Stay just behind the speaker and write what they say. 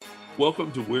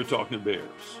Welcome to We're Talking Bears,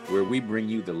 where we bring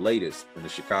you the latest in the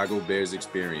Chicago Bears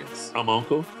experience. I'm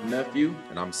Uncle, Nephew,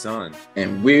 and I'm Son,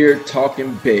 and we're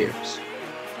talking Bears.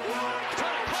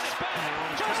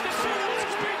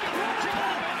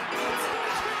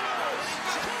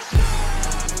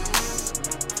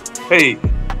 Hey,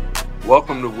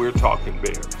 welcome to We're Talking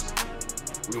Bears.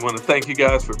 We want to thank you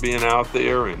guys for being out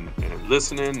there and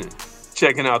listening and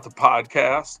checking out the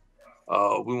podcast.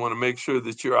 We want to make sure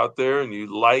that you're out there and you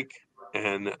like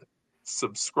and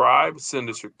subscribe. Send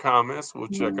us your comments. We'll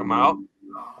check them out.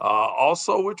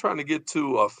 Also, we're trying to get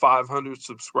to 500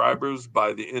 subscribers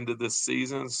by the end of this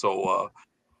season. So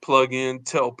plug in,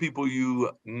 tell people you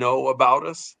know about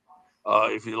us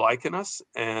if you're liking us,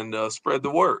 and spread the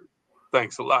word.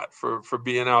 Thanks a lot for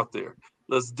being out there.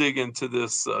 Let's dig into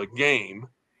this game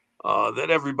that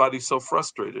everybody's so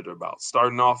frustrated about.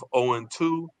 Starting off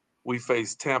 0-2, we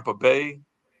faced Tampa Bay.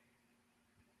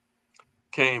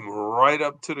 Came right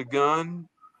up to the gun.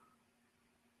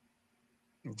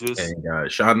 Just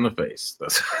shot in the face.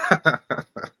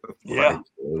 Yeah.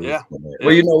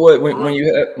 Well, you know what?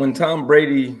 When Tom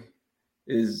Brady,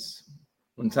 usually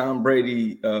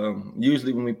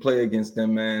when we play against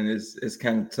them, man, it's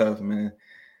kind of tough, man.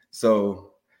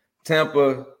 So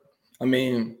Tampa, I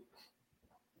mean,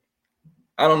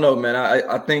 I don't know, man.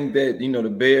 I think that the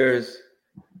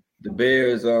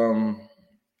Bears.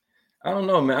 I don't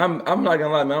know, man. I'm not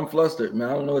gonna lie, man. I'm flustered, man.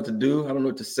 I don't know what to do. I don't know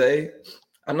what to say.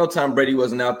 I know Tom Brady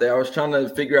wasn't out there. I was trying to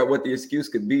figure out what the excuse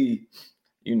could be,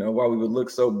 why we would look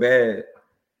so bad.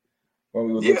 Why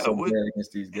we would look so bad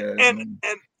against these guys. And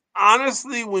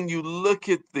honestly, when you look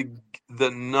at the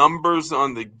numbers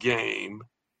on the game,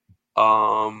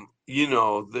 the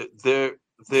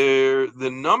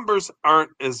numbers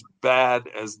aren't as bad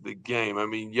as the game. I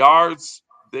mean, yards,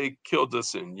 they killed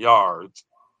us in yards.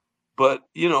 But,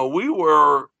 we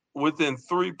were within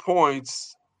 3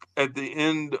 points at the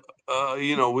end,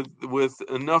 with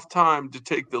enough time to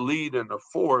take the lead in the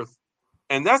fourth.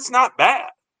 And that's not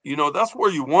bad. That's where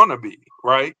you want to be,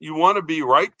 right? You want to be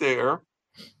right there.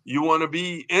 You want to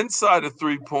be inside of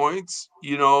 3 points.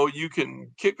 You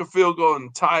can kick a field goal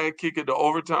and tie it, kick it to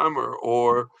overtime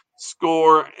or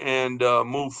score and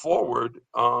move forward.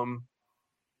 But,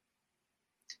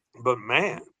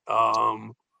 man,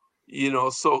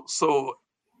 so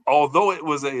although it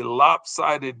was a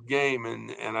lopsided game,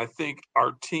 and I think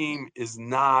our team is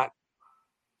not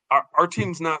our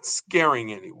team's not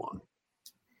scaring anyone.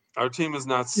 Our team is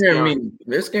not scaring me.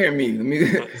 They're scaring me.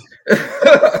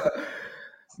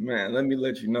 Man, let me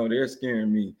let you know they're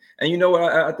scaring me. And you know what?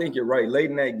 I think you're right. Late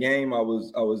in that game, I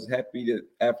was happy that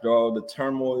after all the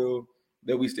turmoil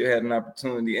that we still had an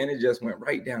opportunity, and it just went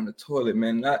right down the toilet,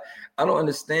 man. I don't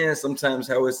understand sometimes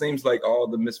how it seems like all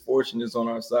the misfortune is on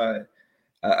our side.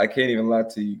 I can't even lie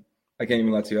to you. I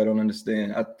don't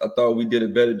understand. I thought we did a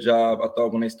better job. I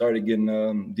thought when they started getting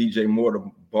DJ Moore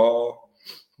the ball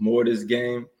more this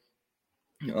game.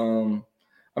 I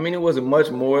mean, it wasn't much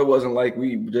more. It wasn't like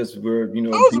we just were, It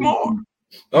was more.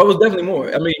 Oh, it was definitely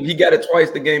more. I mean, he got it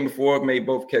twice the game before, made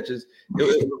both catches. It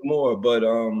was more, but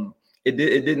it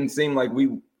didn't seem like we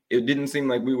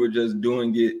were just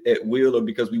doing it at will or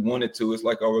because we wanted to. It's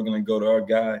like, oh, we're gonna go to our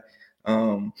guy.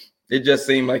 It just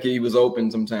seemed like he was open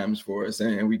sometimes for us,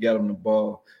 and we got him the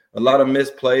ball. A lot of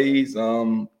missed plays.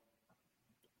 I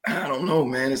don't know,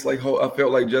 man. It's like I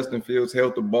felt like Justin Fields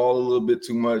held the ball a little bit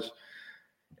too much.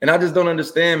 And I just don't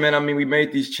understand, man. I mean, we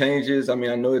made these changes. I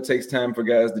mean, I know it takes time for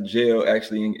guys to gel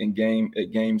actually in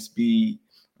game speed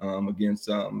against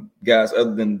guys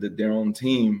other than their own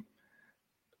team.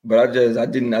 But I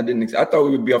thought we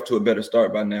would be off to a better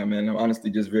start by now, man. I'm honestly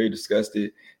just very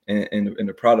disgusted in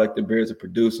the product the Bears are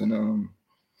producing.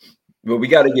 But we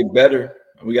got to get better.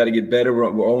 We're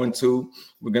 0-2.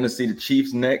 We're going to see the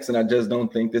Chiefs next, and I just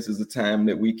don't think this is the time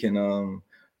that we can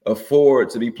afford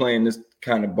to be playing this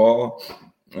kind of ball.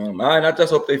 I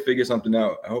just hope they figure something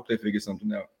out. I've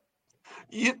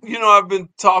been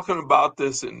talking about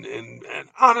this, and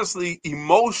honestly,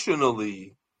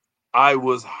 emotionally, I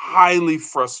was highly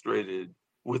frustrated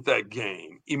with that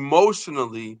game.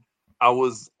 Emotionally, I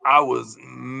was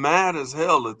mad as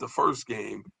hell at the first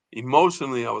game.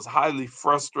 Emotionally, I was highly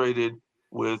frustrated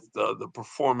with the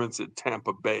performance at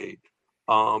Tampa Bay.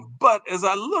 But as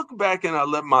I look back and I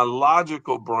let my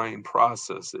logical brain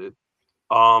process it,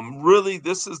 really,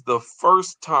 this is the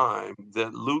first time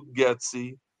that Luke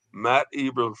Getsy, Matt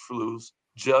Eberflus,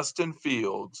 Justin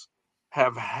Fields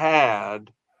have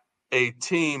had a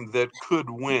team that could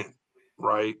win,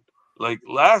 right? Like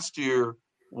last year,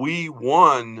 we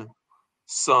won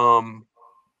some,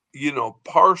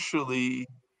 partially,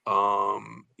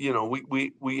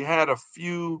 we had a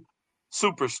few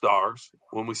superstars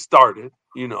when we started,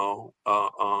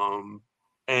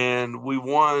 and we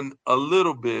won a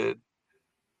little bit,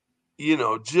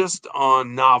 just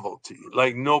on novelty,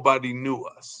 like nobody knew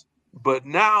us. But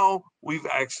now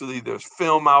there's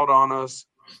film out on us.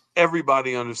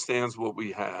 Everybody understands what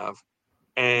we have.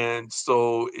 And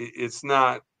so it's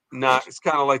not it's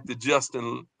kind of like the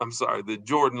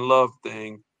Jordan Love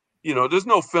thing. There's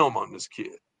no film on this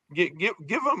kid. Give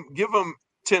him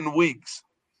 10 weeks,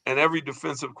 and every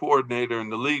defensive coordinator in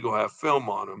the league will have film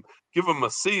on him. Give them a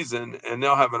season, and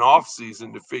they'll have an off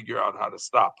season to figure out how to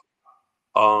stop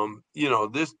him.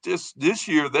 This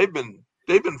year they've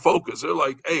been focused. They're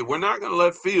like, hey, we're not going to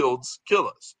let Fields kill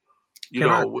us. Can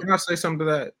I say something to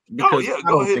that? Because I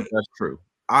don't think that's true.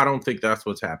 I don't think that's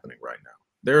what's happening right now.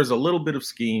 There's a little bit of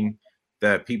scheme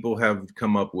that people have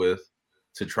come up with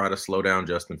to try to slow down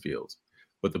Justin Fields.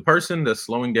 But the person that's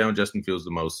slowing down Justin Fields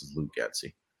the most is Luke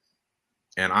Getsy.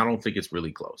 And I don't think it's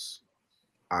really close.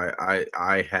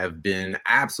 I have been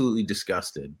absolutely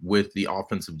disgusted with the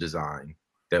offensive design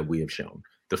that we have shown.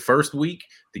 The first week,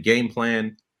 the game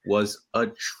plan was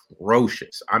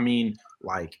atrocious. I mean,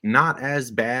 like, not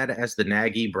as bad as the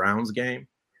Nagy Browns game,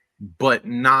 but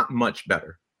not much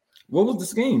better. What was the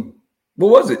scheme?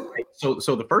 What was it?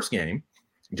 So the first game,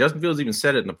 Justin Fields even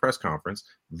said it in the press conference.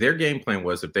 Their game plan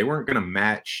was if they weren't going to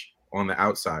match on the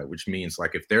outside, which means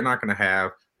like if they're not going to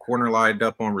have corner lined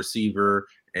up on receiver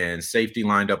and safety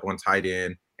lined up on tight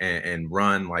end and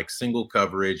run like single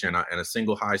coverage and a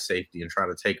single high safety and try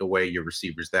to take away your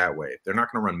receivers that way. If they're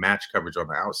not going to run match coverage on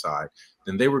the outside,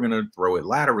 then they were going to throw it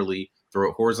laterally, throw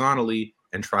it horizontally,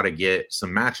 and try to get some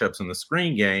matchups in the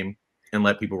screen game and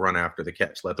let people run after the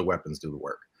catch, let the weapons do the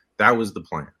work. That was the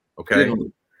plan, okay? Yeah.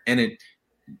 And it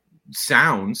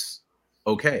sounds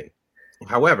okay.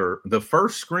 However, the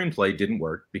first screenplay didn't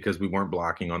work because we weren't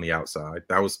blocking on the outside.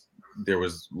 There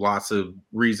was lots of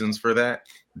reasons for that,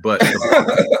 but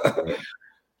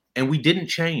and we didn't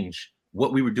change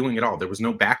what we were doing at all. There was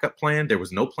no backup plan. There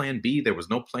was no plan B. There was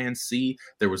no plan C.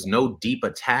 There was no deep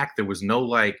attack. There was no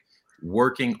like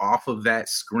working off of that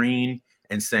screen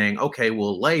and saying, okay,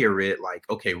 we'll layer it, like,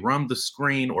 okay, run the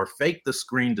screen or fake the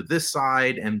screen to this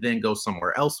side and then go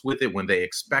somewhere else with it when they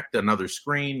expect another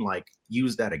screen, like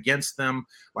use that against them.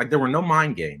 Like there were no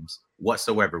mind games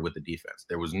whatsoever with the defense.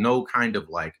 There was no kind of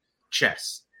like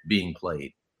chess being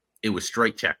played. It was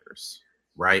straight checkers,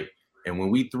 right? And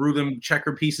when we threw them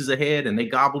checker pieces ahead and they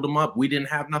gobbled them up, we didn't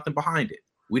have nothing behind it.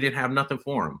 We didn't have nothing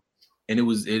for them. And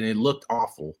it looked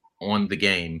awful on the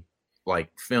game,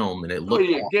 like film, and it looked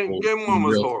game one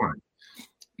was horrible.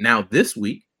 Now this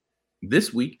week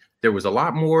there was a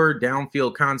lot more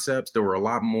downfield concepts. There were a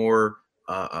lot more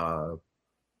a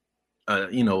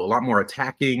lot more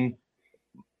attacking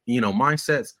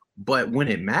mindsets. But when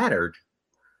it mattered,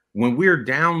 when we're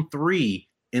down 3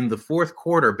 in the fourth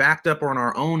quarter, backed up on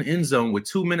our own end zone with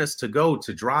 2 minutes to go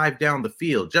to drive down the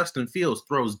field, Justin Fields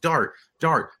throws dart.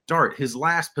 His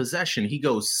last possession, he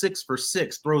goes 6 for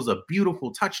 6, throws a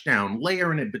beautiful touchdown,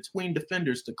 layering it between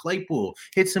defenders to Claypool,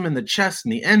 hits him in the chest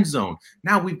in the end zone.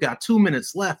 Now we've got 2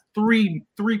 minutes left, three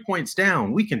points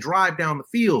down. We can drive down the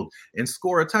field and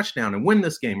score a touchdown and win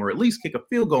this game, or at least kick a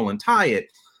field goal and tie it.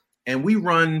 And we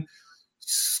run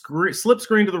slip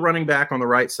screen to the running back on the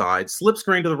right side, slip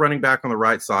screen to the running back on the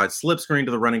right side, slip screen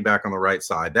to the running back on the right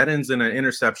side. That ends in an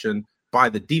interception by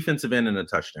the defensive end and a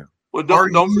touchdown. Well,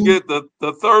 don't forget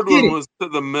the third one was to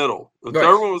the middle. The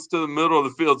third one was to the middle of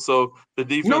the field, so the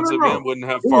defensive end wouldn't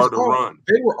have far to run.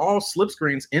 They were all slip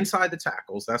screens inside the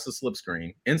tackles. That's a slip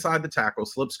screen. Inside the tackle,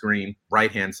 slip screen,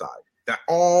 right-hand side. That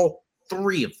all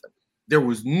 3 of them. There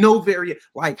was no variation.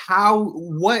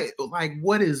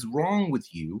 What is wrong with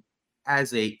you?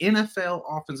 As a NFL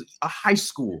offense, a high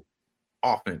school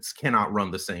offense cannot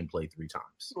run the same play 3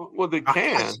 times. Well, they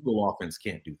can. A high school offense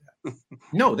can't do that.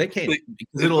 No, they can't.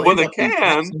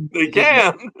 They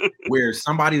can. Where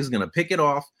somebody's going to pick it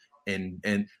off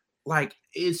and like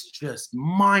it's just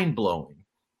mind blowing.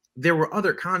 There were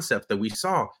other concepts that we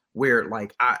saw where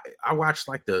like I watched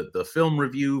like the film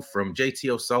review from JT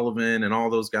O'Sullivan and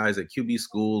all those guys at QB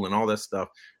School and all that stuff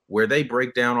where they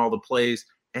break down all the plays.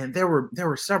 And there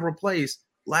were several plays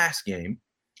last game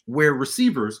where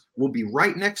receivers will be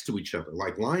right next to each other,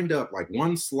 like lined up, like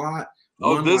one slot.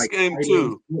 This game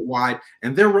too. Wide,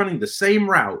 and they're running the same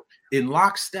route in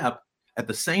lockstep at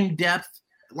the same depth.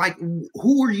 Like,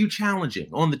 who are you challenging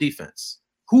on the defense?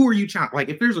 Who are you challenging? Like,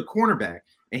 if there's a cornerback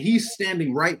and he's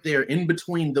standing right there in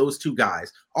between those 2 guys,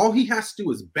 all he has to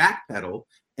do is backpedal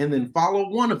and then follow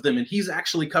one of them, and he's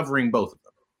actually covering both of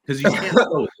them because you can't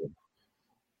throw them.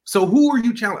 So who are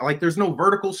you challenging? Like, there's no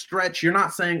vertical stretch. You're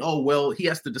not saying, oh, well, he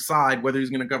has to decide whether he's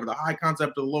going to cover the high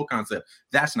concept or the low concept.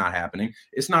 That's not happening.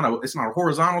 It's not a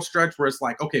horizontal stretch where it's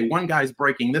like, okay, one guy's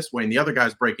breaking this way and the other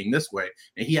guy's breaking this way,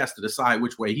 and he has to decide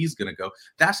which way he's going to go.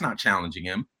 That's not challenging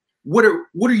him. What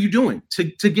are you doing to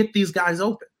get these guys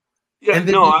open? Yeah, and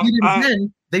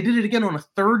then they did it again on a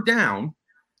third down.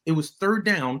 It was third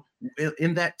down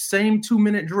in that same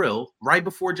 2-minute drill right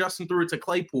before Justin threw it to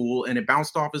Claypool and it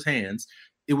bounced off his hands.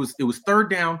 It was third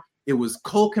down. It was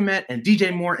Cole Kmet and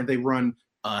DJ Moore, and they run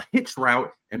a hitch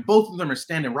route, and both of them are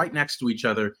standing right next to each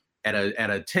other at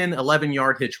a 10,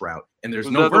 11-yard hitch route. And there's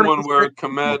no vertical one where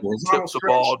stretch, Kmet tips the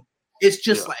ball. It's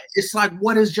just it's like,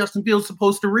 what is Justin Fields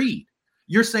supposed to read?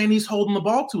 You're saying he's holding the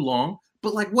ball too long,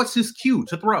 but like, what's his cue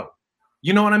to throw?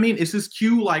 You know what I mean? Is his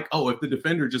cue like, oh, if the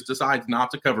defender just decides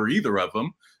not to cover either of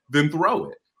them, then throw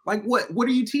it? Like, what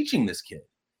are you teaching this kid?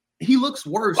 He looks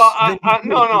worse. Well, I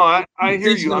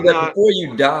hear you. I'm not. Before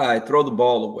you die, throw the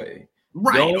ball away.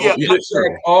 Right. Don't look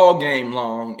back all game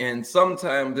long, and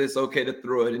sometimes it's okay to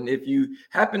throw it. And if you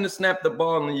happen to snap the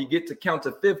ball and you get to count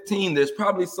to 15, there's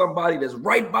probably somebody that's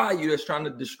right by you that's trying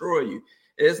to destroy you.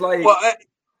 It's like, well,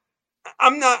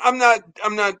 I'm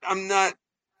not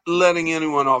letting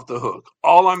anyone off the hook.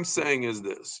 All I'm saying is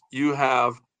this: you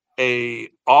have a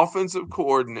offensive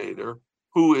coordinator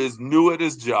who is new at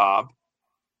his job.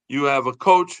 You have a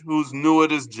coach who's new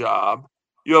at his job.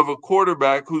 You have a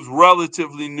quarterback who's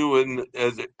relatively new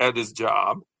at his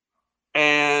job.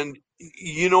 And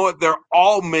you know what? They're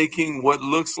all making what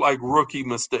looks like rookie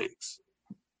mistakes.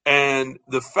 And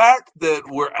the fact that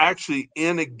we're actually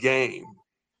in a game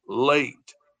late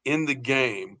in the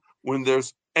game when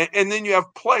there's and then you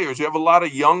have players. You have a lot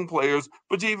of young players,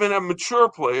 but you even have mature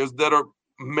players that are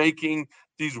making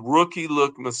these rookie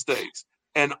look mistakes.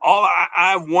 And I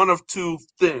have one of two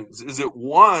things. Is it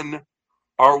one,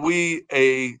 are we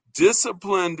a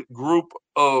disciplined group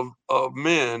of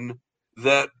men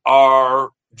that are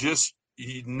just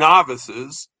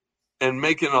novices and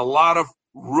making a lot of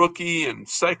rookie and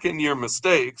second-year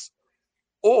mistakes?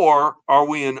 Or are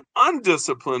we an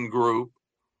undisciplined group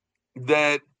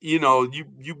that,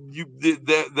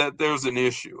 that there's an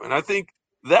issue? And I think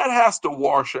that has to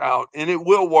wash out, and it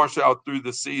will wash out through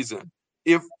the season.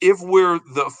 If we're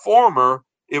the former,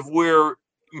 if we're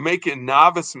making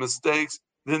novice mistakes,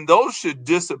 then those should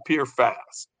disappear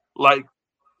fast. Like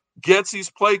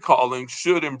Getsy's play calling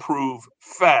should improve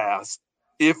fast.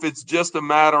 If it's just a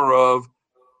matter of,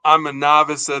 I'm a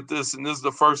novice at this, and this is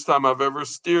the first time I've ever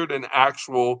steered an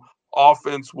actual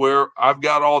offense where I've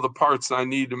got all the parts I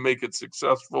need to make it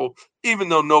successful, even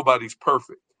though nobody's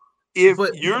perfect.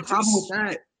 The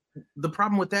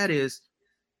problem with that is,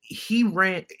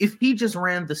 if he just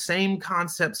ran the same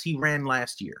concepts he ran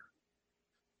last year,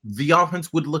 the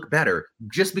offense would look better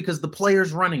just because the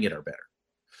players running it are better.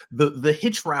 The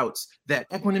hitch routes that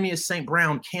Equanimous St.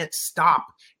 Brown can't stop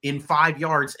in 5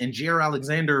 yards and Jair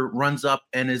Alexander runs up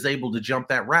and is able to jump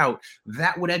that route,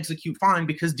 that would execute fine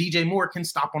because DJ Moore can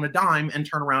stop on a dime and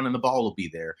turn around and the ball will be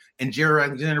there. And Jair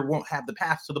Alexander won't have the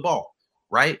path to the ball,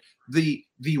 right? The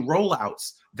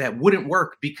rollouts that wouldn't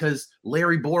work because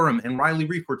Larry Borum and Riley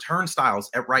Reef were turnstiles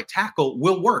at right tackle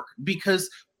will work because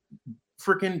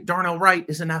freaking Darnell Wright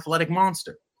is an athletic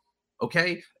monster.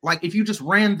 Okay. Like if you just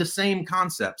ran the same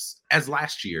concepts as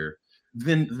last year,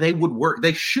 then they would work.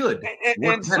 They should.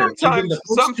 And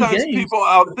sometimes people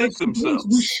outthink themselves.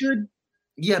 We should.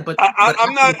 Yeah, but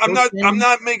I'm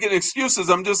not making excuses.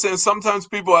 I'm just saying sometimes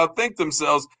people outthink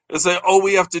themselves and say, "Oh,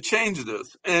 we have to change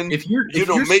this." And if you're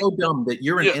so dumb that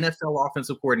you're an NFL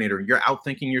offensive coordinator, and you're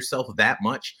outthinking yourself that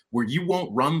much, where you won't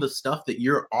run the stuff that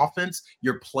your offense,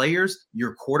 your players,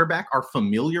 your quarterback are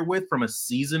familiar with from a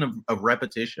season of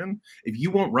repetition. If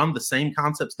you won't run the same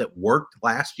concepts that worked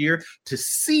last year to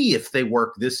see if they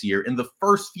work this year in the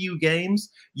first few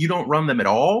games, you don't run them at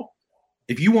all.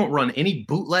 If you won't run any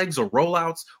bootlegs or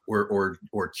rollouts or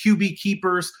QB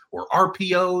keepers or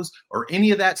RPOs or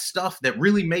any of that stuff that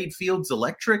really made Fields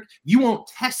electric, you won't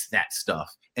test that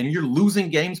stuff and you're losing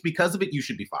games because of it, you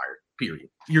should be fired. Period.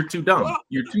 You're too dumb.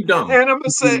 You're too dumb. And I'm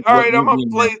gonna say, all right, I'm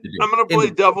gonna play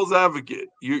devil's advocate.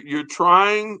 You're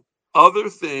trying other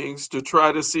things to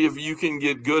try to see if you can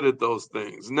get good at those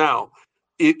things. Now,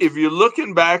 if you're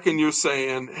looking back and you're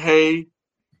saying, hey,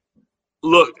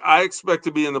 look, I expect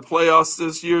to be in the playoffs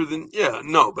this year, then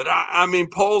no. But I mean,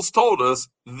 polls told us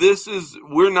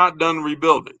we're not done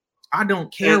rebuilding. I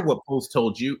don't care what polls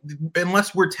told you,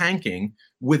 unless we're tanking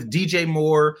with DJ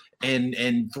Moore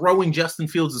and throwing Justin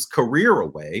Fields' career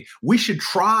away. We should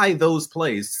try those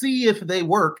plays, see if they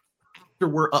work after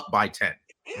we're up by 10.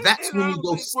 That's when you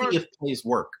go see if plays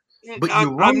work. but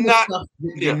you run I'm the not. stuff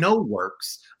that Yeah. you know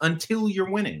works until you're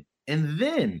winning, and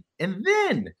then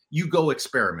you go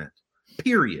experiment.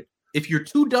 Period. If you're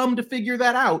too dumb to figure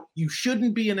that out, you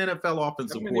shouldn't be an NFL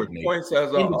offensive How many coordinator. points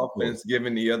has End our of story. offense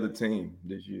given the other team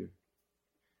this year?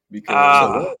 Because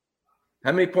So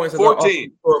how many points has 14. our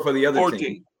offense scored for the other 14.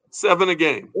 team? 7 a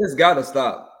game. It's got to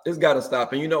stop. It's got to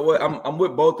stop. And you know what? I'm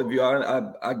with both of you.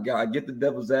 I get the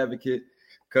devil's advocate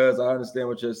because I understand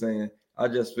what you're saying. I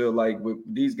just feel like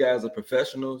these guys are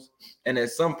professionals, and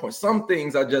at some point, some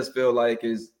things I just feel like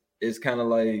is kind of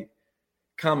like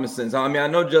common sense. I mean, I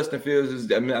know Justin Fields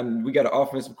is. I mean, we got an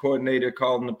offensive coordinator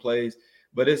calling the plays,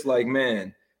 but it's like,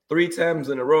 man, 3 times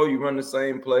in a row you run the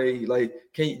same play. Like,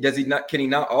 can he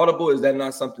not audible? Is that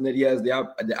not something that he has the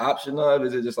option of?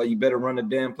 Is it just like you better run the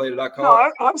damn play that I call?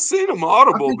 No, I've seen him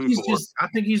audible before. I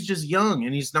think he's just young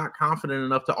and he's not confident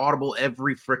enough to audible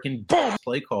every freaking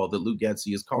play call that Luke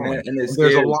Getsy is calling. And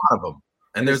there's a lot of them.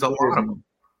 And there's a lot of them.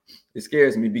 It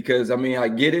scares me because I mean I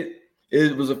get it.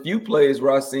 It was a few plays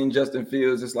where I seen Justin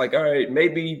Fields. It's like, all right,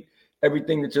 maybe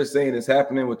everything that you're saying is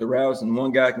happening with the routes, and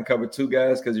one guy can cover 2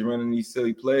 guys because you're running these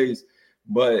silly plays,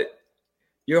 but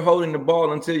you're holding the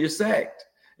ball until you're sacked.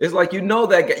 It's like when you snap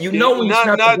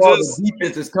the ball, the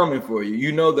defense is coming for you.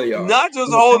 You know they are. Not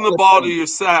just holding the ball till you're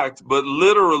sacked, but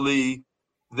literally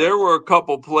there were a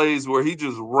couple plays where he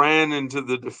just ran into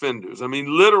the defenders. I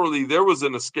mean, literally there was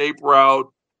an escape route.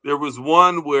 There was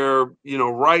one where,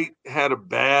 Wright had a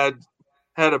bad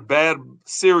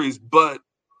series, but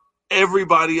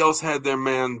everybody else had their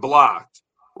man blocked,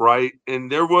 right?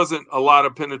 And there wasn't a lot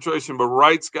of penetration, but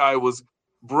Wright's guy was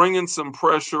bringing some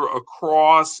pressure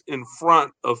across in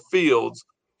front of Fields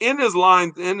in his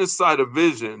side of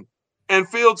vision. And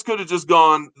Fields could have just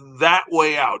gone that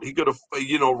way out. He could have,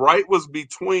 Wright was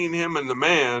between him and the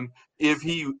man if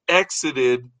he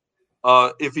exited.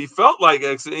 If he felt like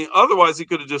exiting, otherwise he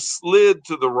could have just slid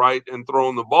to the right and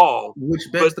thrown the ball. Which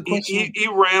begs the question. He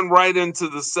ran right into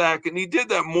the sack, and he did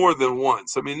that more than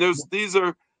once. I mean, it's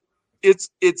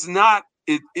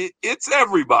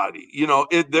everybody.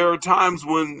 There are times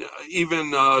when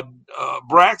even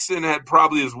Braxton had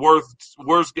probably his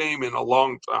worst game in a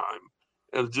long time,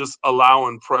 and just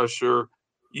allowing pressure.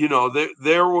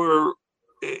 There were,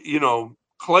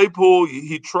 Claypool.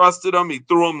 He trusted him. He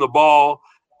threw him the ball.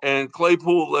 And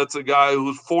Claypool lets a guy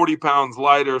who's 40 pounds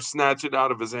lighter snatch it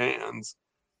out of his hands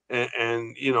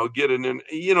and get it in.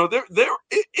 It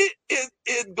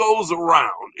goes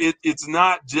around. It's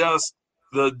not just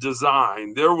the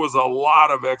design. There was a lot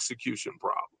of execution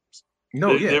problems. No,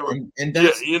 and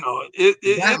that's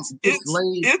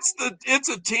it's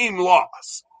a team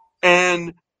loss.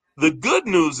 And the good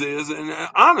news is, and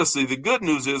honestly, the good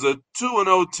news is a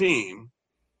 2-0 team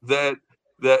that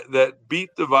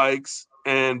beat the Vikes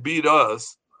and beat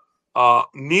us,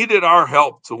 needed our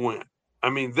help to win. I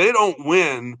mean, they don't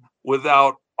win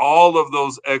without all of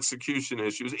those execution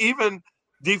issues. Even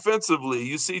defensively,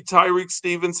 you see Tyreek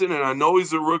Stevenson, and I know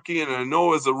he's a rookie, and I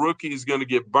know as a rookie he's going to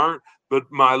get burnt, but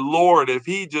my Lord, if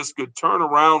he just could turn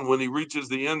around when he reaches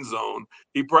the end zone,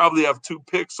 he'd probably have 2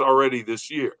 picks already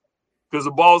this year because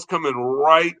the ball's coming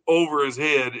right over his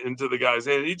head into the guy's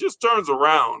hand. He just turns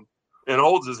around and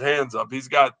holds his hands up. He's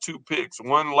got 2 picks,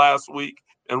 one last week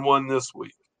and one this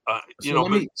week. He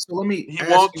won't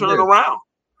turn around.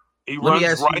 He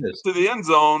runs right to the end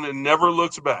zone and never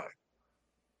looks back.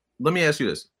 Let me ask you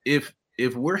this. If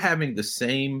we're having the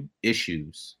same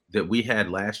issues that we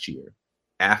had last year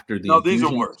after these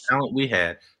are worse. Talent we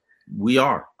had, we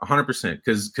are 100%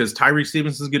 because Tyreek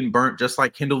Stevenson's getting burnt just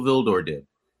like Kendall Vildor did.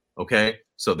 Okay,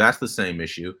 so that's the same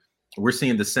issue. We're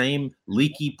seeing the same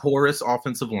leaky, porous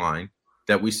offensive line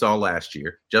that we saw last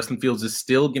year. Justin Fields is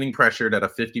still getting pressured at a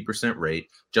 50% rate.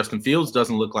 Justin Fields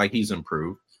doesn't look like he's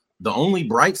improved. The only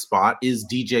bright spot is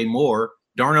DJ Moore.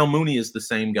 Darnell Mooney is the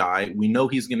same guy. We know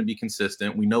he's going to be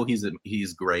consistent. We know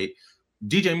he's great.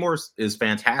 DJ Moore is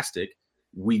fantastic.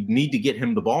 We need to get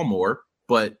him the ball more,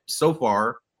 but so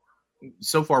far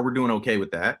we're doing okay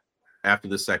with that after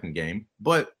the second game.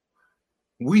 But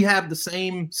we have the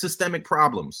same systemic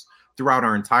problems throughout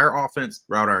our entire offense,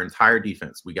 throughout our entire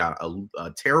defense. We got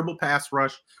a terrible pass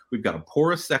rush. We've got a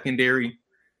porous secondary.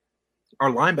 Our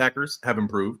linebackers have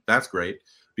improved. That's great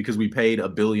because we paid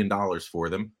 $1 billion for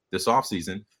them this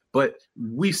offseason. But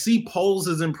we see polls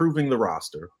as improving the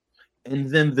roster. And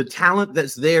then the talent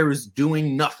that's there is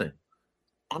doing nothing,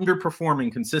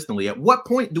 underperforming consistently. At what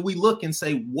point do we look and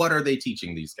say, what are they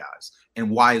teaching these guys?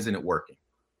 And why isn't it working?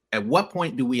 At what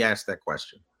point do we ask that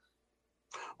question?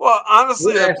 Well,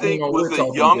 honestly, I think with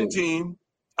a young team,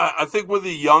 you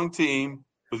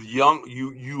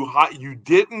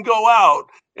didn't go out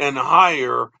and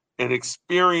hire an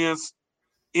experienced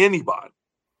anybody.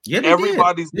 Yeah,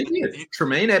 Everybody's. They did.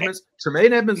 Tremaine Edmonds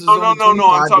is No. only 25, I'm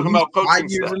talking but he's about coaching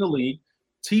 5 years staff. in the league.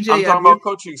 TJ I'm talking Edwards. about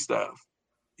coaching staff.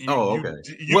 Okay.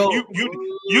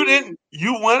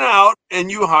 You went out and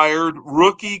you hired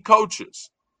rookie coaches,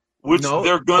 which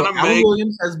they're gonna Alan make.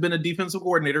 Williams has been a defensive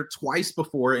coordinator twice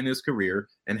before in his career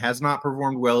and has not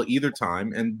performed well either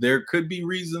time. And there could be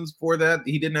reasons for that.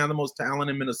 He didn't have the most talent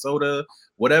in Minnesota,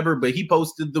 whatever, but he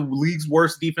posted the league's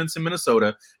worst defense in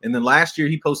Minnesota. And then last year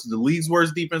he posted the league's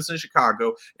worst defense in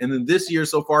Chicago. And then this year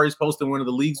so far he's posted one of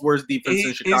the league's worst defense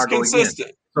in Chicago. He's consistent.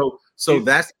 Again. So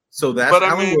that's but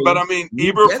I mean,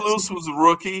 Eberflus was a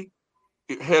rookie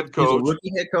head coach. He's a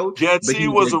rookie head coach.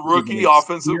 Getsy was a rookie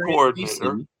offensive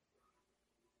coordinator. DC.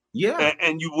 Yeah.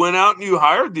 And you went out and you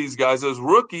hired these guys as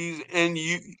rookies. And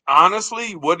you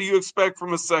honestly, what do you expect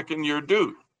from a second-year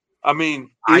dude? I mean,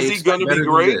 is he going to be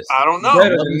great? I don't know.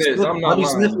 Lovie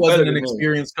Smith wasn't an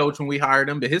experienced coach when we hired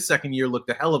him, but his second year looked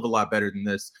a hell of a lot better than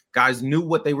this. Guys knew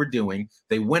what they were doing.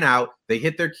 They went out, they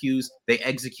hit their cues, they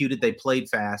executed, they played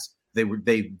fast. They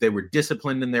were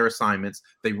disciplined in their assignments.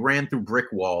 They ran through brick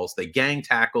walls. They gang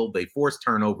tackled. They forced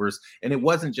turnovers, and it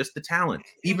wasn't just the talent.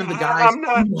 Even the guys,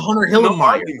 Hunter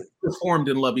Hillenmeyer performed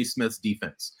in Lovie Smith's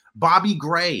defense. Bobby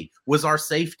Gray was our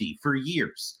safety for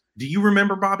years. Do you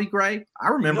remember Bobby Gray? I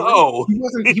remember. No.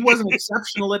 He wasn't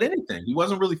exceptional at anything. He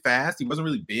wasn't really fast. He wasn't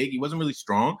really big. He wasn't really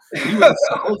strong. He was a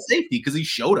solid safety because he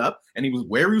showed up and he was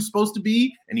where he was supposed to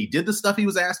be and he did the stuff he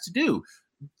was asked to do.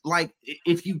 Like,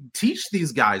 if you teach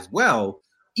these guys well,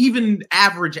 even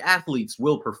average athletes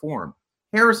will perform.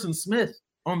 Harrison Smith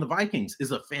on the Vikings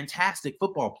is a fantastic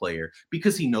football player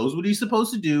because he knows what he's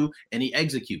supposed to do and he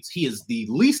executes. He is the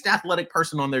least athletic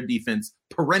person on their defense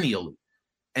perennially.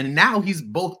 And now he's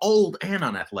both old and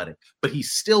unathletic, but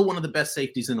he's still one of the best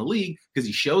safeties in the league because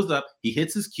he shows up, he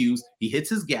hits his cues, he hits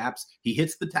his gaps, he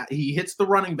hits the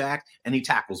running back, and he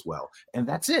tackles well. And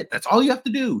that's it. That's all you have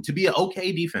to do to be an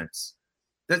okay defense.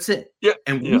 That's it. Yeah.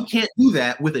 And we can't do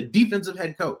that with a defensive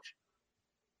head coach.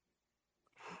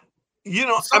 You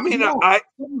know,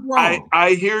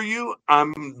 I hear you.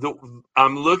 I'm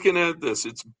looking at this.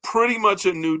 It's pretty much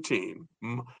a new team.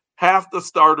 Half the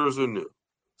starters are new.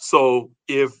 So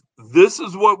if this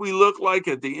is what we look like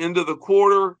at the end of the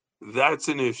quarter, that's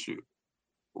an issue.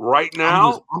 Right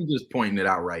now, I'm just pointing it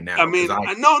out right now. I mean,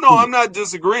 I'm not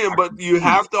disagreeing, but you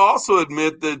have to also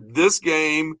admit that this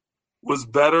game was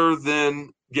better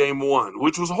than game one,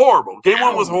 which was horrible. Game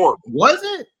one was horrible. Was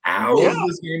it? Was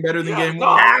this game better than game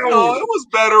one? No, it was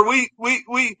better.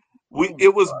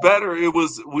 It was better.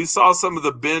 We saw some of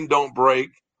the bend don't break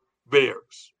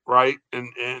Bears, right? And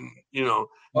you know,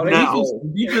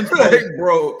 the defense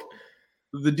broke.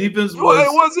 The defense was. Well,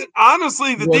 it wasn't.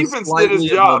 Honestly, the defense did its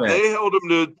job. They held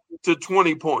them to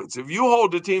 20 points. If you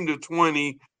hold the team to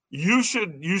 20, you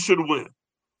should win.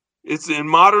 It's in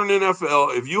modern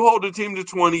NFL. If you hold a team to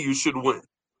 20, you should win.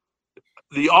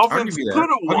 The offense could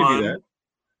have won.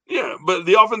 Yeah, but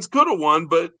the offense could have won.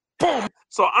 But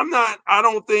so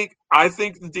I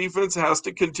think the defense has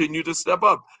to continue to step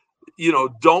up. You know,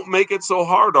 don't make it so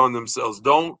hard on themselves.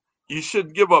 You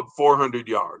should give up 400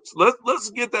 yards.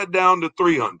 Let's get that down to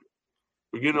 300.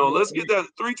 You know, let's get that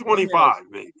 325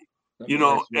 maybe. You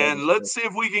know, and let's see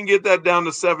if we can get that down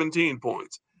to 17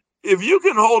 points. If you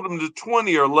can hold them to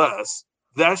 20 or less,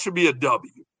 that should be a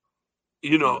W.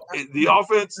 You know, the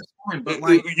offense,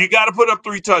 you got to put up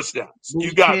 3 touchdowns.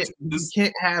 You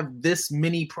can't have this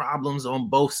many problems on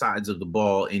both sides of the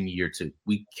ball in year 2.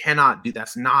 We cannot do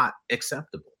that's not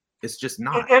acceptable. It's just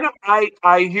not. And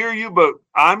I hear you, but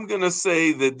I'm going to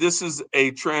say that this is a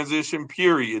transition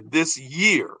period this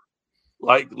year.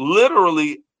 Like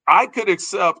literally, I could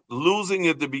accept losing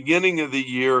at the beginning of the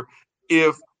year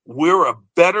if we're a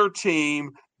better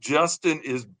team. Justin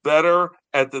is better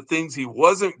at the things he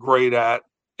wasn't great at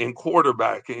in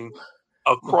quarterbacking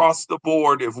across the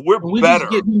board. If we're better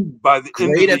by the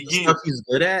end of the year, stuff he's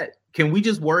good at. Can we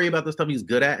just worry about the stuff he's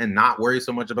good at and not worry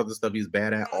so much about the stuff he's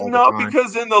bad at all the time? No,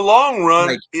 because in the long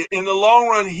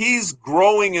run, he's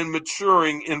growing and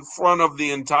maturing in front of the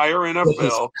entire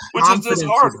NFL, which is just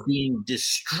harder. Being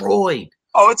destroyed.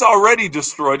 Oh, it's already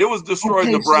destroyed. It was destroyed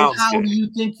in the Browns. So how do you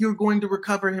think you're going to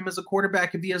recover him as a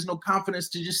quarterback if he has no confidence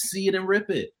to just see it and rip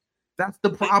it? That's the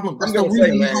problem. That's the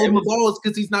reason he's holding the ball is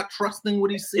because he's not trusting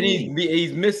what he's seeing.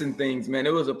 He's missing things, man.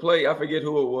 It was a play. I forget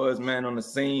who it was, man, on the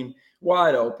seam.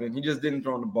 Wide open. He just didn't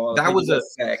throw the ball. That was a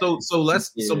sack.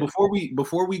 So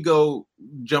before we go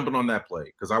jumping on that play,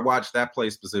 because I watched that play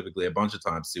specifically a bunch of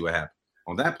times to see what happened.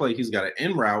 On that play, he's got an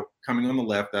in route coming on the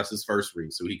left. That's his first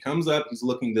read. So he comes up, he's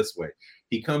looking this way.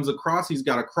 He comes across, he's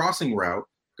got a crossing route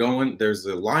going. There's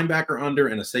a linebacker under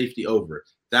and a safety over.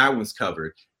 That one's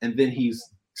covered. And then he's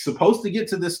supposed to get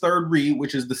to this third read,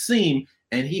 which is the seam,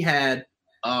 and he had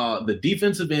the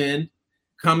defensive end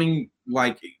coming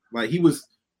like he was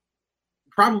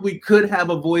probably could have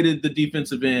avoided the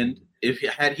defensive end if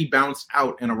he bounced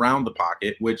out and around the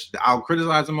pocket, which I'll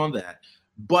criticize him on that.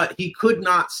 But he could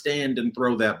not stand and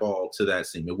throw that ball to that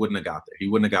seam. It wouldn't have got there. He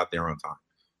wouldn't have got there on time.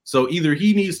 So either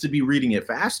he needs to be reading it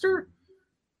faster,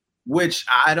 which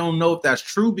I don't know if that's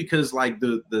true, because like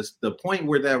the point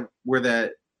where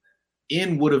that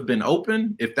end would have been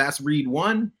open, if that's read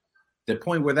one, the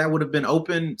point where that would have been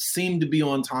open seemed to be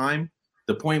on time.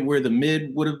 The point where the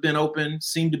mid would have been open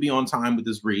seemed to be on time with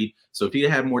this read. So if he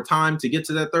had more time to get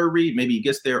to that third read, maybe he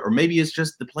gets there, or maybe it's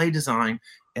just the play design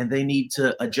and they need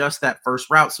to adjust that first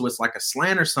route so it's like a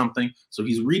slant or something. So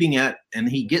he's reading it and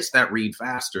he gets that read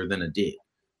faster than it did.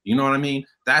 You know what I mean?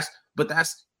 That's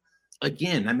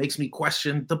again, that makes me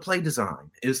question the play design.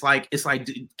 It's like,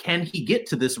 can he get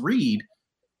to this read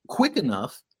quick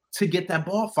enough to get that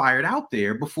ball fired out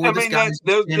there before this guy's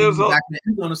standing back in the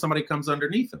end zone and somebody comes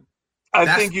underneath him? I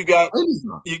think you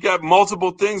got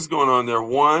multiple things going on there.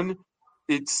 One,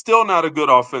 it's still not a good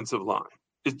offensive line.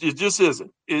 It just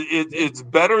isn't. It's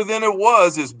better than it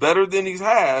was. It's better than he's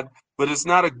had, but it's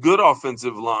not a good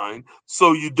offensive line.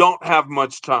 So you don't have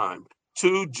much time.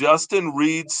 Two, Justin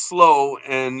reads slow,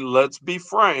 and let's be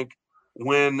frank,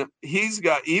 when he's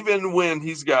got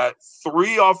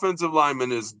three offensive linemen,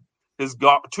 his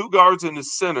two guards in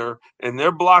his center, and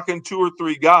they're blocking two or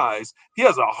three guys, he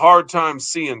has a hard time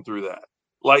seeing through that.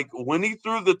 Like when he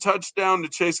threw the touchdown to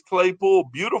Chase Claypool,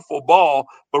 beautiful ball,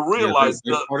 but realized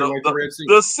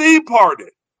the sea parted.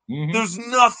 Mm-hmm. There's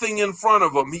nothing in front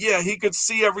of him. Yeah, he could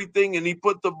see everything, and he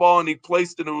put the ball and he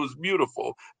placed it, and it was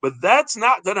beautiful. But that's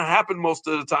not going to happen most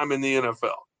of the time in the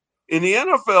NFL. In the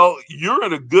NFL, you're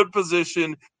in a good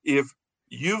position if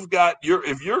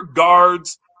your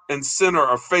guards and center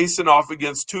are facing off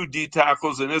against two D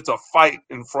tackles and it's a fight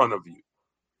in front of you.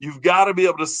 You've got to be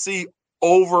able to see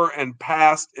over and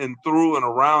past and through and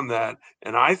around that.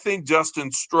 And I think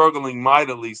Justin's struggling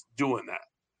mightily doing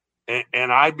that.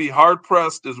 And I'd be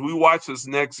hard-pressed as we watch this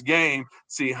next game,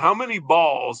 see how many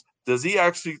balls does he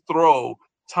actually throw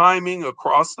timing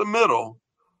across the middle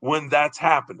when that's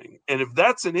happening. And if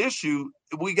that's an issue,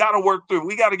 we got to work through.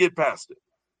 We got to get past it.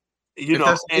 If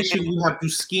that's an issue, you have to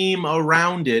scheme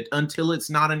around it until it's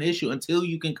not an issue, until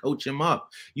you can coach him up.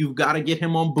 You've got to get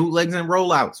him on bootlegs and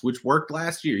rollouts, which worked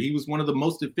last year. He was one of the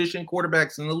most efficient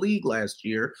quarterbacks in the league last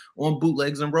year on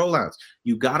bootlegs and rollouts.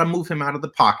 You got to move him out of the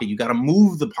pocket. You got to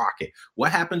move the pocket.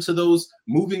 What happened to those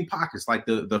moving pockets? Like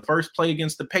the first play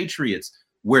against the Patriots,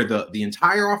 where the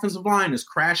entire offensive line is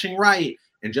crashing right,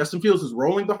 and Justin Fields is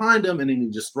rolling behind him, and then he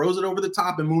just throws it over the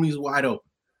top, and Mooney's wide open.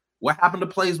 What happened to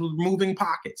plays with moving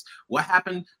pockets? What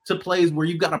happened to plays where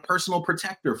you've got a personal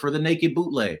protector for the naked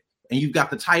bootleg, and you've got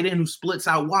the tight end who splits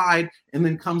out wide and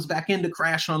then comes back in to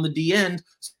crash on the D end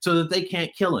so that they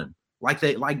can't kill him, like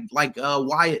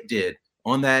Wyatt did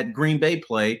on that Green Bay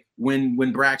play when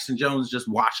Braxton Jones just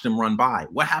watched him run by?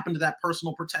 What happened to that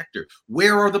personal protector?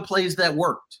 Where are the plays that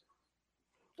worked?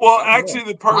 Well, actually,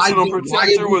 the personal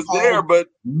protector was there, but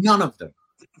none of them.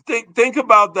 Think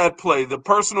about that play. The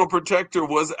personal protector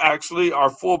was actually our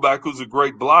fullback, who's a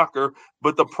great blocker.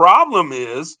 But the problem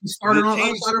is he started on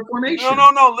outside formation.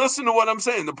 No. Listen to what I'm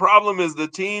saying. The problem is the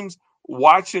teams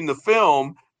watching the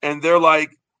film, and they're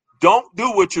like, don't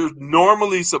do what you're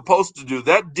normally supposed to do.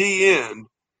 That D end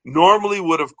normally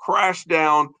would have crashed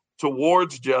down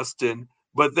towards Justin,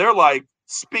 but they're like,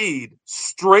 speed,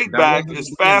 straight back as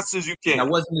fast as you can. That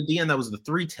wasn't the D end. That was the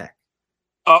 3 tech.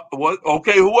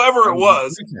 Whoever it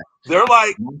was, they're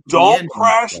like, don't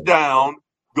crash down,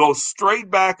 go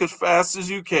straight back as fast as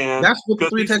you can. That's what the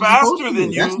 3 tech is faster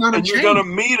than you, and you're going to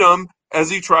meet him as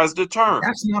he tries to turn.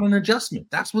 That's not an adjustment.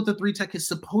 That's what the 3 tech is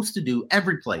supposed to do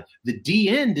every play. The D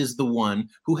end is the one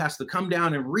who has to come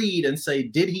down and read and say,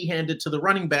 did he hand it to the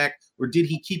running back or did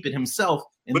he keep it himself?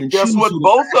 And but guess what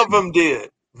both of them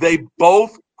did? They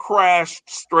both crashed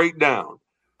straight down.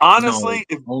 Honestly,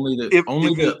 if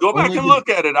you go back and look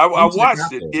at it, I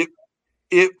watched it.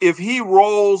 If he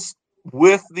rolls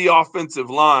with the offensive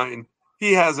line,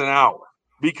 he has an hour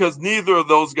because neither of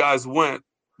those guys went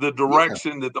the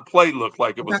direction that the play looked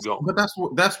like it was going. But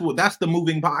that's the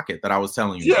moving pocket that I was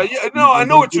telling you. Yeah. No, I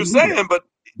know what you're saying, but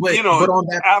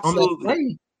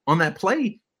absolutely on that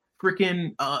play,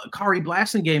 freaking Kari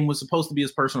Blasingame was supposed to be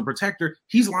his personal protector.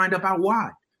 He's lined up out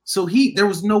wide. So there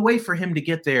was no way for him to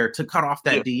get there to cut off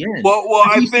that D end. Well,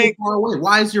 I think so far away.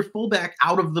 Why is your fullback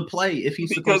out of the play if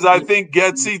he's because I think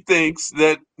Getsy thinks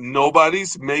that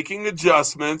nobody's making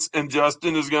adjustments and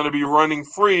Justin is going to be running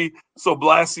free, so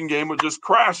Blasingame will just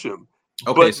crash him.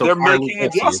 Okay, but so they're making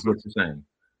adjustments. Is what you're saying.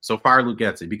 So fire Luke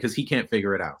Getsy because he can't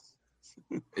figure it out.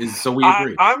 So we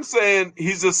agree. I'm saying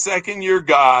he's a second-year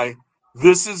guy.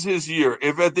 This is his year.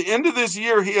 If at the end of this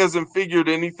year he hasn't figured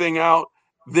anything out,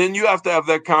 then you have to have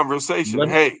that conversation.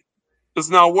 Hey, it's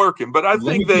not working. But I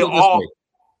think they all.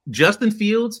 Justin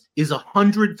Fields is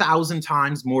 100,000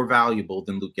 times more valuable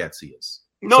than Luke Getsy is.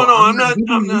 I'm not.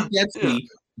 Luke Getsy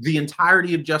the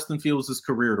entirety of Justin Fields'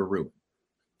 career to ruin.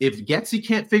 If Getsy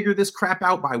can't figure this crap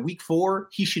out by week 4,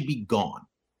 he should be gone.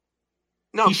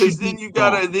 No, because then you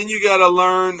gotta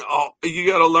learn. You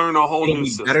gotta learn a whole new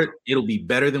system. It'll be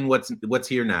better than what's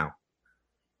here now.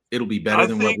 It'll be better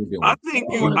than what we're doing. I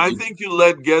think you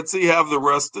let Getsy have the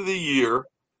rest of the year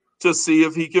to see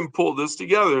if he can pull this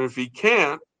together. And if he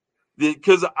can't,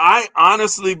 because I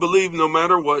honestly believe no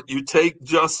matter what, you take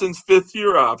Justin's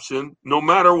 5th-year option, no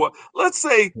matter what.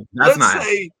 Listen to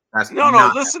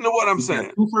what I'm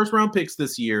saying. 2 first-round picks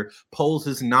this year. Poles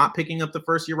is not picking up the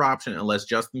first-year option unless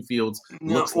Justin Fields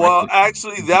looks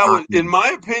actually, that would, in my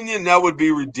opinion, that would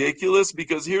be ridiculous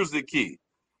because here's the key.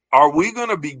 Are we going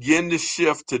to begin to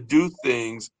shift to do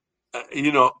things?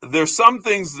 There's some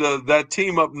things that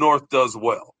team up north does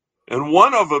well. And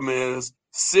one of them is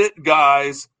sit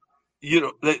guys.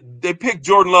 They picked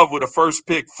Jordan Love with a first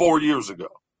pick 4 years ago,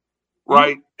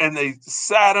 right? Mm-hmm. And they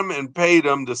sat him and paid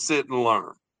him to sit and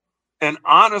learn. And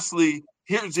honestly,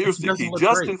 here's the key.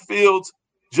 Justin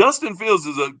Fields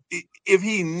is if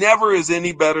he never is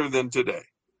any better than today,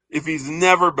 if he's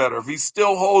never better, if he's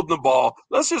still holding the ball,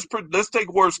 let's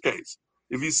take worst case.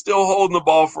 If he's still holding the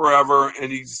ball forever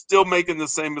and he's still making the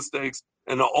same mistakes,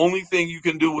 and the only thing you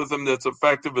can do with him that's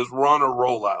effective is run or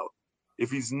roll out. If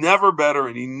he's never better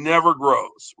and he never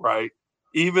grows, right,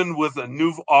 even with a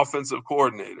new offensive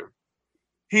coordinator,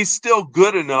 he's still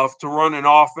good enough to run an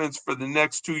offense for the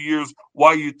next 2 years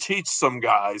while you teach some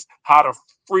guys how to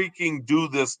freaking do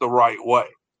this the right way.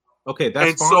 Okay,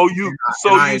 that's fine. So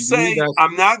you say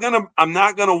I'm not gonna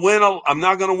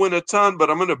win a ton, but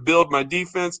I'm gonna build my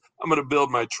defense. I'm gonna build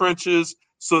my trenches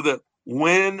so that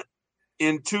when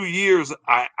in 2 years,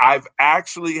 I've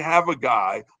actually have a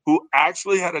guy who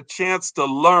actually had a chance to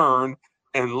learn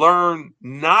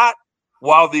not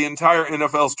while the entire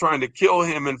NFL is trying to kill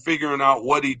him and figuring out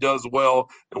what he does well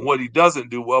and what he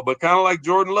doesn't do well, but kind of like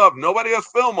Jordan Love. Nobody has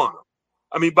film on him.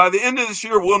 I mean, by the end of this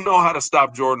year, we'll know how to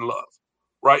stop Jordan Love,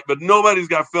 right? But nobody's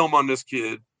got film on this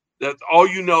kid. That's all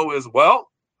you know is, well,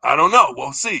 I don't know.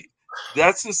 We'll see.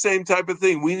 That's the same type of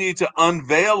thing. We need to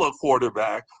unveil a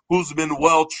quarterback who's been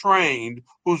well-trained,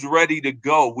 who's ready to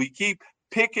go. We keep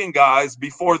picking guys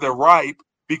before they're ripe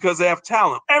because they have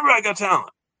talent. Everybody got talent.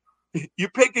 You're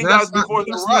picking guys before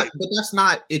they're ripe. But that's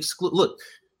not exclude.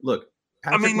 Look.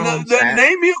 Patrick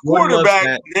name me a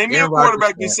quarterback. Name me a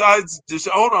quarterback besides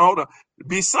hold on.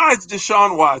 Besides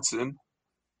Deshaun Watson,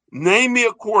 name me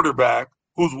a quarterback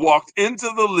who's walked into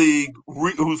the league,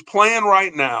 who's playing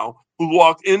right now, who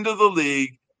walked into the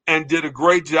league and did a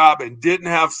great job and didn't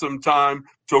have some time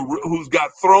who's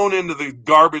got thrown into the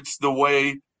garbage the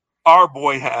way our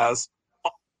boy has,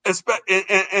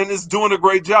 and is doing a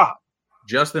great job.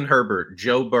 Justin Herbert,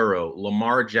 Joe Burrow,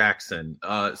 Lamar Jackson,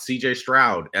 C.J.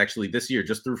 Stroud. Actually, this year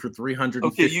just threw for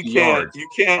 350 yards. You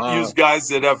can't use guys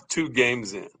that have 2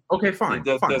 games in. Okay, fine.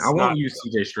 I won't use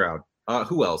C.J. Stroud.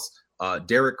 Who else?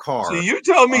 Derek Carr. So you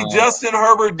tell me Justin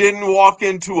Herbert didn't walk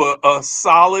into a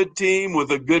solid team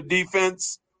with a good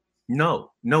defense? No,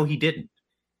 he didn't.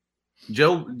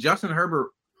 Justin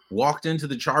Herbert walked into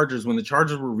the Chargers when the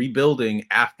Chargers were rebuilding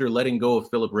after letting go of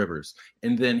Phillip Rivers.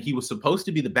 And then he was supposed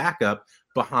to be the backup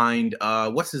behind,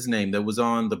 what's his name, that was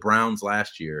on the Browns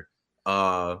last year,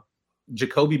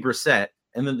 Jacoby Brissett.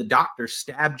 And then the doctor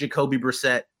stabbed Jacoby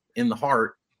Brissett in the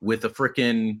heart with the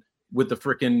frickin'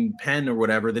 pen or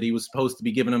whatever that he was supposed to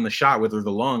be giving him the shot with, or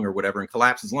the lung or whatever, and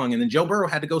collapsed his lung. And then Joe Burrow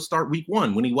had to go start week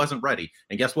 1 when he wasn't ready.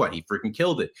 And guess what? He freaking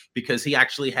killed it because he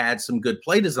actually had some good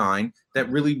play design that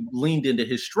really leaned into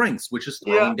his strengths, which is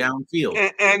throwing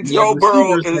downfield. And Joe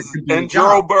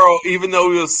Burrow even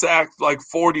though he was sacked like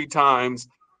 40 times,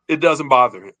 it doesn't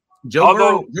bother him.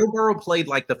 Joe Burrow played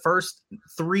like the first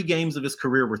 3 games of his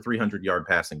career were 300-yard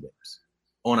passing games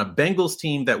on a Bengals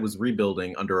team that was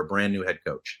rebuilding under a brand new head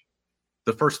coach.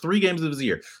 The first 3 games of his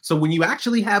year. So when you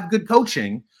actually have good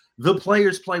coaching, the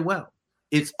players play well.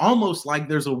 It's almost like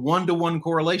there's a 1-to-1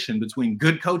 correlation between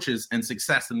good coaches and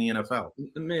success in the NFL.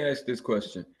 Let me ask this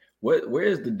question. Where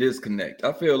is the disconnect?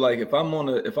 I feel like if I'm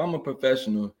a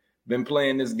professional, been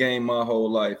playing this game my whole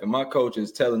life, and my coach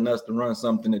is telling us to run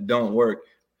something that don't work,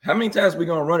 how many times are we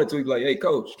gonna run it to you like, hey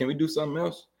coach, can we do something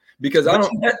else? Because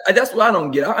that's what I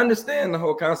don't get. I understand the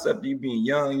whole concept of you being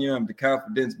young, you have the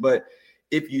confidence, but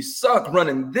if you suck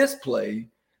running this play,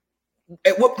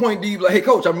 At what point do you be like, hey,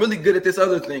 coach, I'm really good at this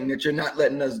other thing that you're not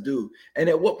letting us do? And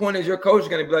at what point is your coach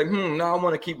going to be like, no, I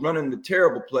want to keep running the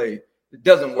terrible play. It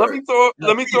doesn't work.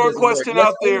 Let me throw a question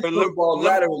out there. Throw the ball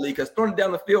laterally, because throwing it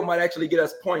down the field might actually get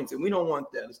us points, and we don't want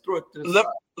that. Let's throw it to the side.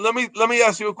 Let me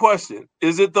ask you a question.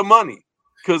 Is it the money?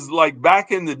 Because like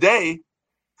back in the day,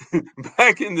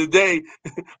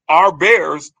 our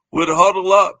Bears would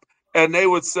huddle up and they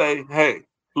would say, hey,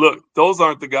 look, those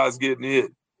aren't the guys getting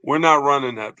hit. We're not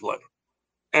running that play.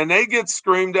 And they get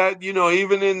screamed at,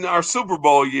 even in our Super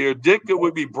Bowl year, Dick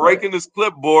would be breaking his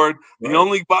clipboard, the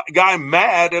only guy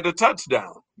mad at a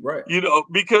touchdown. Right.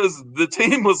 Because the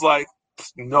team was like,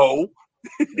 no.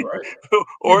 Right.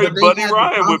 Or Buddy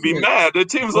Ryan would be mad. The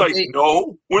team's like,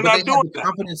 no, we're not doing that.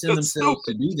 Confidence in themselves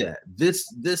to do that.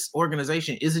 This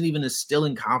organization isn't even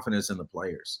instilling confidence in the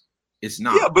players. It's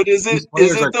not. Yeah, but is it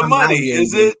the money?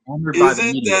 Is it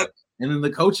that? And then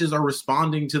the coaches are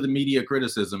responding to the media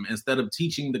criticism instead of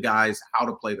teaching the guys how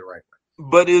to play the right way.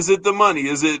 But is it the money?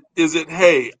 Is it,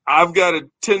 hey, I've got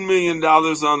 $10 million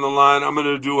on the line. I'm going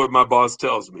to do what my boss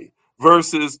tells me.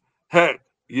 Versus, hey,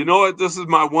 you know what? This is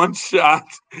my one shot,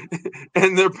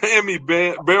 and they're paying me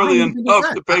barely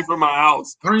enough to pay for my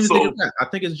house. I don't even think of that. I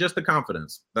think it's just the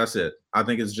confidence. That's it. I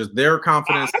think it's just their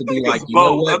confidence to be like,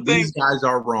 know what? These guys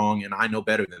are wrong, and I know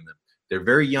better than them. They're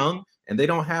very young, and they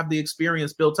don't have the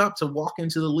experience built up to walk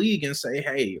into the league and say,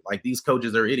 hey, like these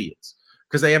coaches are idiots,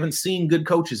 because they haven't seen good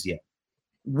coaches yet.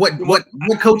 What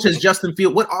coach has Justin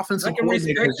Fields? What offensive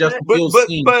coordinator has Justin Fields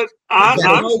seen? But I'm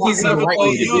using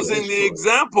the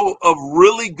example of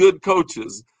really good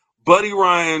coaches. Buddy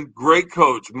Ryan, great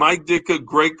coach. Mike Ditka,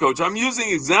 great coach. I'm using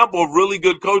an example of really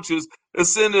good coaches that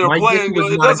sit in a play and go,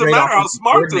 it doesn't matter how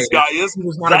smart this guy is. He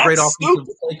was not a great offensive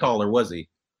play caller, was he?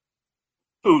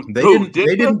 They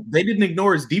didn't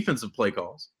ignore his defensive play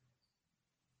calls.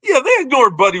 Yeah, they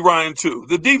ignored Buddy Ryan too.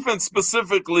 The defense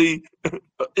specifically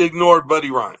ignored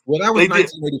Buddy Ryan. Well, that was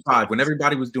 1985 when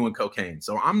everybody was doing cocaine.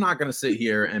 So I'm not going to sit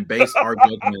here and base our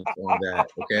judgment on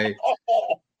that. Okay.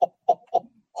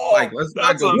 Like, let's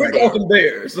not go. We're talking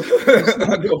Bears.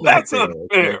 That's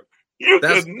unfair. You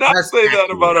could not say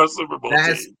that about our Super Bowl team.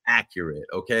 That's accurate.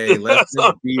 Okay. Let's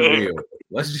just be real.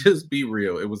 Let's just be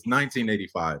real. It was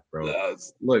 1985, bro.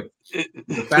 Look,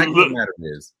 the fact of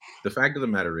the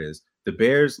matter is, the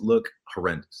Bears look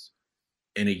horrendous.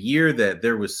 In a year that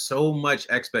there was so much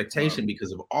expectation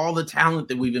because of all the talent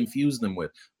that we've infused them with.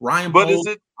 Ryan Poles,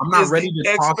 I'm not ready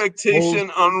to talk.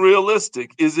 Expectation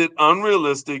unrealistic? Is it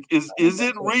unrealistic? Is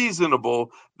it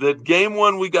reasonable that game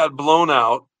one we got blown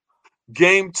out?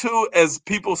 Game two, as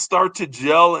people start to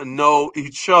gel and know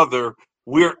each other,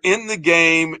 we're in the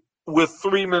game with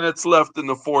 3 minutes left in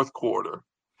the fourth quarter.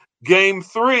 Game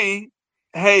three,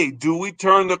 hey, do we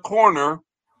turn the corner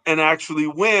and actually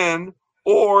win?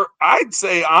 Or I'd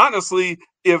say, honestly,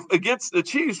 if against the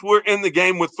Chiefs, we're in the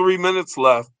game with 3 minutes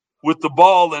left with the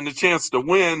ball and the chance to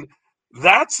win,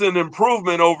 that's an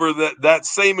improvement over that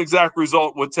same exact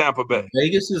result with Tampa Bay.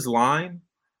 Vegas's line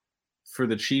for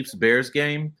the Chiefs-Bears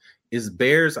game is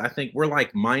Bears, I think we're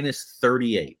like minus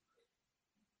 38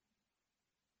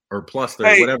 or plus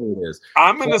 30, whatever it is.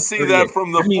 I'm going to see that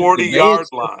from the 40-yard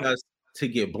line. To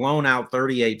get blown out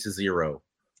 38-0.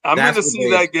 I'm going to see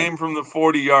that game from the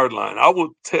 40-yard line. I will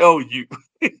tell you.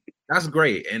 That's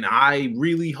great. And I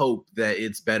really hope that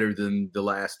it's better than the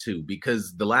last two,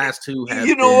 because the last two have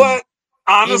what?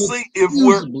 Honestly, if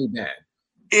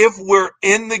we're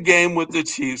in the game with the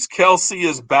Chiefs, Kelsey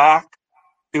is back.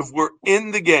 If we're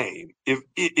in the game, if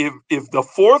the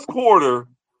fourth quarter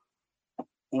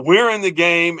we're in the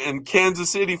game and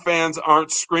Kansas City fans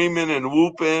aren't screaming and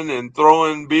whooping and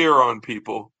throwing beer on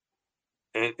people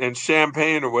and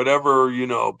champagne or whatever,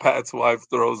 Pat's wife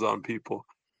throws on people.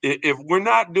 If we're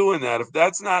not doing that, if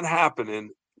that's not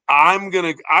happening,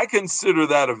 I consider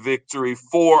that a victory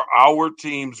for our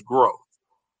team's growth.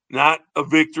 Not a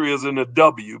victory as in a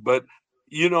W, but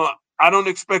I don't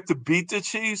expect to beat the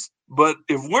Chiefs, but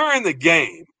if we're in the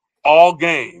game, all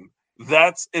game,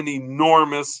 that's an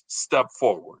enormous step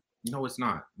forward. No, it's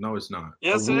not.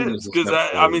 Yes, it is. Because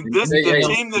the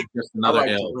team that just another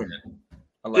L.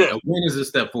 A win is a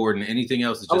step forward, and anything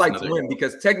else is just another to win,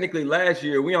 because technically last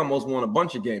year we almost won a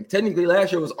bunch of games. Technically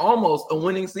last year was almost a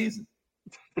winning season.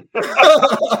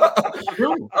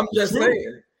 I'm just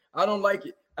saying. I don't like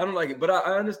it. But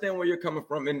I understand where you're coming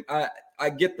from, and I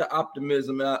get the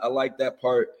optimism. I like that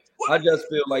part. I just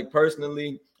feel like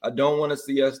personally, I don't want to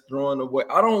see us throwing away.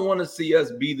 I don't want to see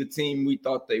us be the team we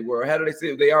thought they were. How do they say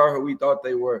if they are who we thought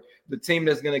they were? The team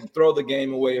that's going to throw the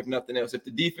game away if nothing else. If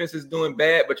the defense is doing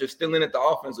bad, but you're still in it, the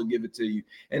offense will give it to you.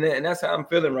 And that's how I'm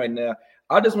feeling right now.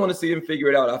 I just want to see him figure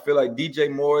it out. I feel like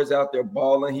DJ Moore is out there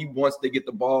balling. He wants to get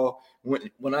the ball.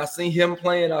 When I see him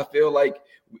playing, I feel like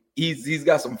he's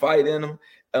got some fight in him.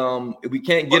 We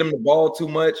can't get him the ball too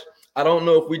much. I don't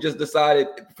know if we just decided.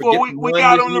 We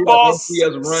got him the ball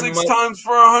 6 times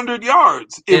for 100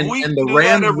 yards. If we do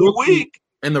that every week.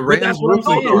 And the Rams, that's what I'm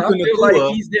saying. I feel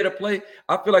like he's there to play.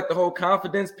 I feel like the whole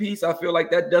confidence piece, I feel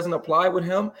like that doesn't apply with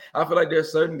him. I feel like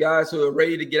there's certain guys who are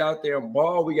ready to get out there and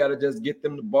ball. We got to just get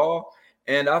them the ball.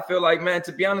 And I feel like, man,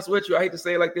 to be honest with you, I hate to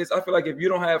say it like this. I feel like if you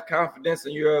don't have confidence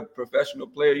and you're a professional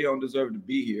player, you don't deserve to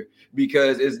be here,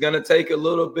 because it's going to take a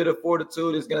little bit of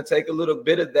fortitude. It's going to take a little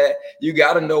bit of that. You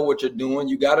got to know what you're doing.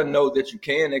 You got to know that you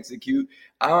can execute.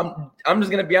 I'm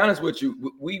just going to be honest with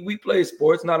you. We play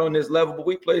sports, not on this level, but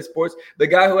we play sports. The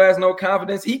guy who has no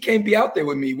confidence, he can't be out there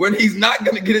with me when he's not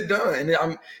going to get it done.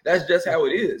 And that's just how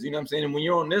it is. You know what I'm saying? And when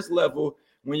you're on this level,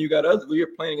 when you're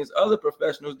playing against other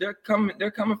professionals, they're coming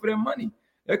for their money.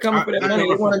 They're coming for their money.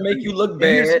 They want to make you look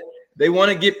bad. They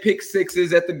want to get pick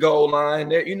sixes at the goal line.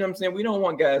 You know what I'm saying? We don't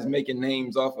want guys making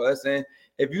names off of us. And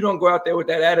if you don't go out there with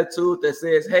that attitude that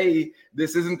says, hey,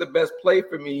 this isn't the best play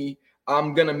for me,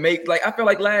 I'm going to make, like, I feel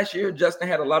like last year Justin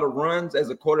had a lot of runs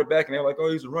as a quarterback, and they're like,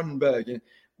 oh, he's a running back.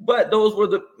 But those were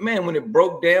when it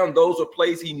broke down, those were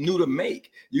plays he knew to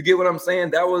make. You get what I'm saying?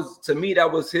 That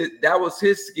was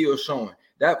his skill showing.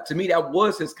 That, to me, that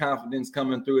was his confidence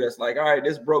coming through. That's like, all right,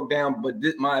 this broke down, but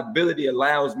my ability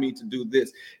allows me to do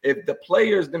this. If the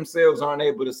players themselves aren't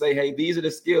able to say, hey, these are the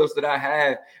skills that I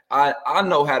have, I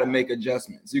know how to make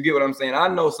adjustments. You get what I'm saying? I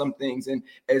know some things. And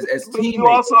as teammates, you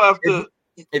also have to.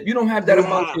 If you don't have that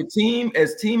amongst your team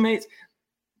as teammates,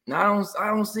 I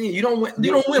don't see it. You don't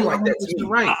win like that. To me.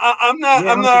 Right. I'm not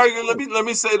arguing. Let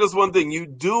me say this one thing. You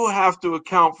do have to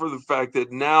account for the fact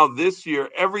that now this year,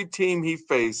 every team he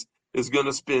faced is going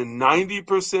to spend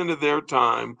 90% of their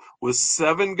time with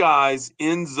 7 guys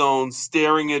in zone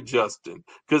staring at Justin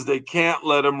because they can't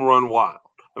let him run wild.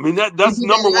 I mean, that's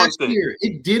number one thing.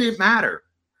 It didn't matter.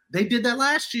 They did that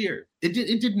last year. It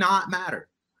did not matter.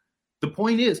 The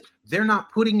point is, they're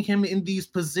not putting him in these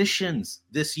positions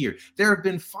this year. There have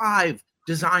been 5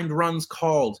 designed runs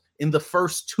called in the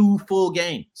first 2 full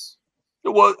games.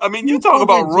 Well, I mean, you talk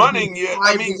about running.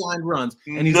 I mean, designed runs,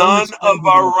 and none of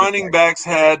our running backs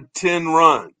had 10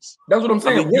 runs. That's what I'm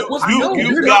saying. You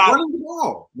got running the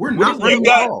ball. We're not running you the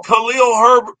got ball. Khalil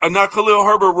Herbert, not Khalil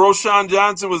Herbert. Roshan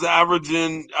Johnson was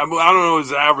averaging. I don't know what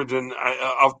he's averaging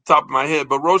off the top of my head,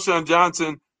 but Roshan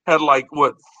Johnson had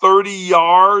 30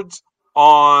 yards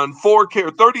on 4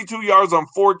 carries, 32 yards on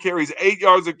 4 carries, 8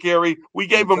 yards a carry. We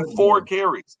gave him 4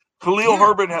 carries. Khalil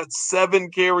Herbert had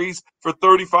 7 carries for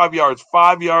 35 yards,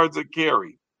 5 yards a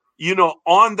carry. You know,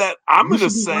 on that, I'm going to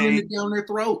say down their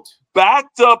throat.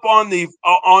 Backed up on the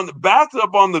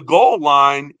goal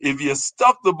line. If you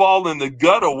stuff the ball in the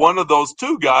gut of one of those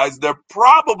 2 guys, they're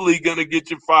probably going to get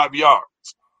you 5 yards.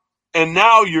 And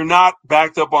now you're not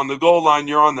backed up on the goal line.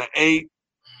 You're on the 8.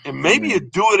 And maybe you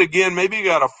do it again. Maybe you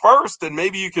got a first, and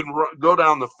maybe you can go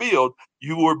down the field.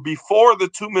 You were before the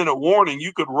 2-minute warning.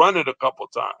 You could run it a couple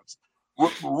times.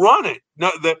 Run it. No,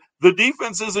 the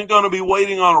defense isn't going to be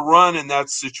waiting on a run in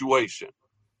that situation.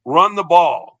 Run the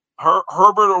ball.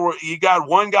 Herbert, or you got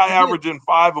one guy averaging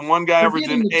 5 and one guy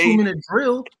averaging 8. 2-minute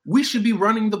drill. We should be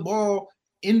running the ball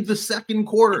in the second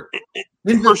quarter.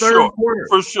 In the third quarter.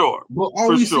 For sure. But all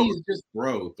we see is just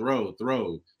throw.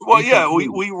 Well, yeah, we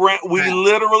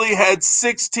literally had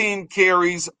 16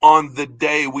 carries on the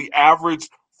day. We averaged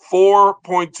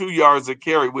 4.2 yards a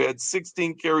carry. We had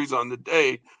 16 carries on the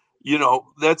day. You know,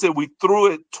 that's it. We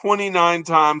threw it 29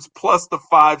 times plus the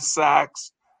 5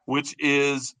 sacks, which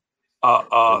is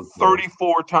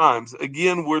 34 times.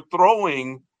 Again, we're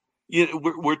throwing.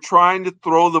 We're trying to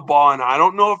throw the ball, and I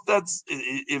don't know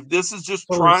if this is just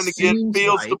trying to get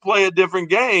Fields to play a different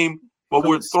game, but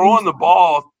we're throwing the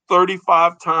ball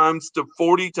 35 times to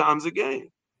 40 times a game.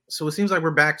 So it seems like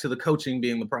we're back to the coaching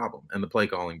being the problem and the play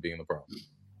calling being the problem.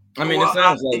 I mean, it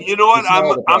sounds like, you know what,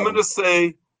 I'm going to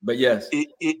say, but yes,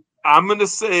 I'm going to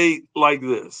say like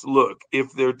this. Look,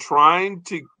 if they're trying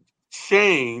to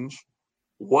change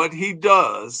what he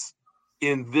does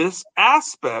in this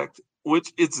aspect,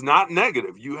 which it's not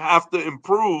negative. You have to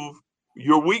improve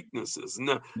your weaknesses.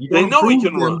 No, they know he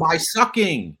can run by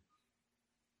sucking.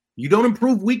 You don't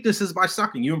improve weaknesses by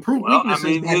sucking. You improve weaknesses. I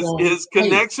mean, his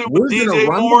connection with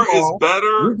DJ Moore is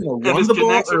better, and his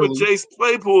connection with Chase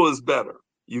Claypool is better.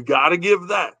 You got to give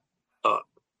that up.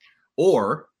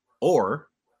 Or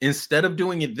instead of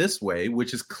doing it this way,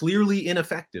 which is clearly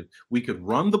ineffective, we could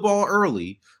run the ball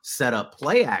early, set up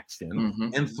play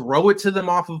action, and throw it to them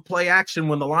off of play action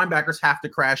when the linebackers have to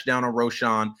crash down on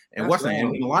Roshan and what's that?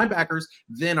 And the linebackers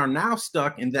then are now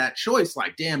stuck in that choice.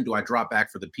 Like, damn, do I drop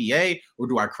back for the PA or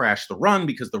do I crash the run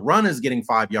because the run is getting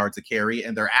 5 yards a carry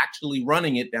and they're actually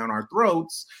running it down our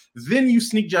throats? Then you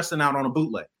sneak Justin out on a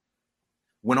bootleg.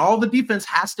 When all the defense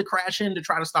has to crash in to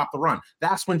try to stop the run,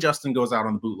 that's when Justin goes out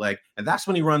on the bootleg, and that's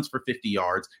when he runs for 50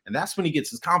 yards, and that's when he gets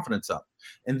his confidence up.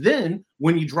 And then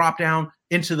when you drop down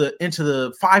into the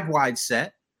 5-wide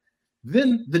set,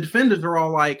 then the defenders are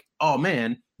all like, oh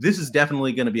man, this is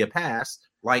definitely going to be a pass.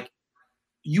 Like,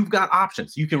 you've got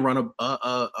options. You can run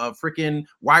a freaking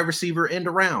wide receiver end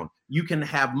around. You can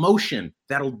have motion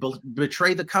that'll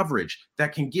betray the coverage,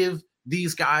 that can give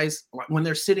these guys, when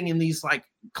they're sitting in these like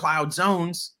cloud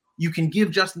zones, you can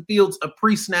give Justin Fields a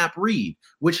pre-snap read,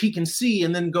 which he can see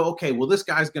and then go, okay, well, this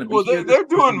guy's going to be here. They're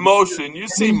doing motion. You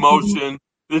see motion.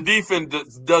 The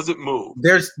defense doesn't move.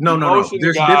 There's no.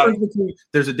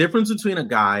 There's a difference between a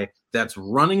guy that's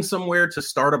running somewhere to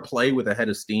start a play with a head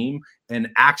of steam and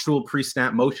actual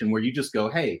pre-snap motion where you just go,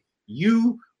 hey,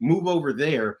 you move over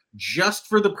there just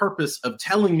for the purpose of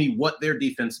telling me what their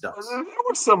defense does. There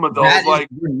were some of those, like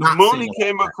Mooney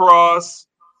came across.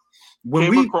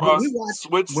 When we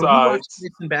switch sides.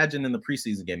 Jason Badgen in the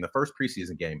preseason game, the first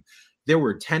preseason game, there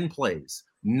were 10 plays.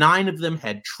 9 of them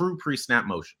had true pre-snap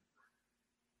motion.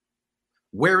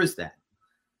 Where is that?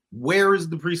 Where is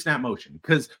the pre-snap motion?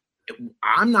 Because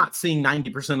I'm not seeing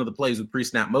 90% of the plays with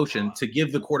pre-snap motion to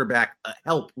give the quarterback a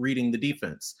help reading the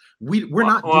defense. We're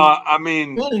not. Well, I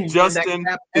mean, Justin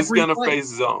is going to face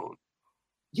zone.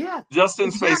 Yeah,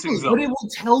 Justin's facing zone, but it will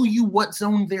tell you what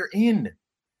zone they're in.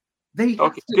 Good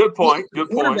point. Good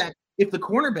point. If the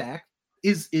cornerback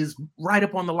is right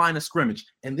up on the line of scrimmage,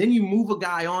 and then you move a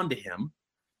guy onto him,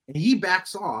 and he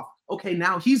backs off. Okay,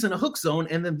 now he's in a hook zone,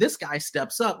 and then this guy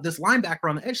steps up. This linebacker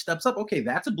on the edge steps up. Okay,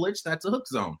 that's a blitz. That's a hook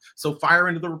zone. So fire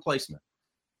into the replacement.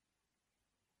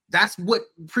 That's what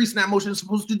pre-snap motion is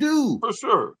supposed to do. For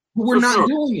sure. But we're not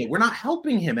doing it. We're not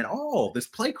helping him at all. This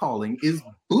play calling is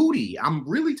booty. I'm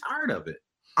really tired of it.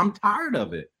 I'm tired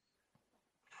of it.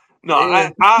 No,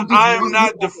 I am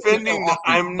not defending.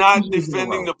 I'm not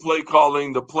defending the play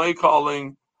calling. The play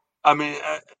calling. I mean,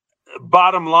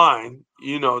 bottom line,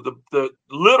 you know, the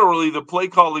literally the play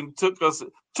calling took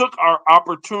our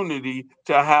opportunity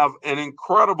to have an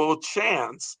incredible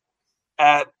chance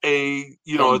at a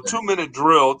 2-minute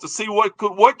drill to see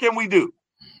what can we do.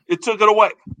 It took it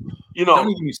away. You know,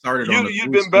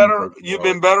 you've been better. You've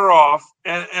been better off,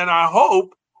 and I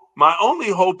hope. My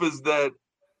only hope is that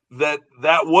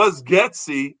was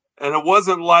Getsy, and it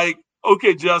wasn't like,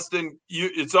 okay, Justin,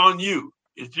 it's on you.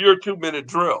 It's your 2-minute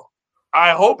drill.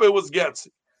 I hope it was Getsy.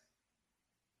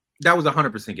 That was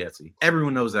 100% Getsy.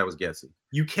 Everyone knows that was Getsy.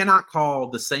 You cannot call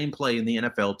the same play in the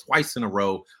NFL twice in a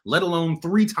row, let alone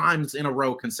 3 times in a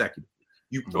row consecutively.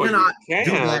 You cannot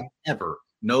do that ever.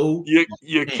 No, you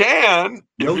can.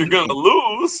 If you're going to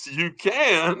lose, you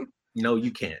can. No,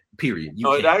 you can't. Period. You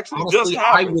can't. It actually Honestly, just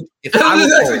happened. If I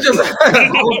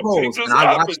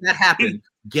watched that happen,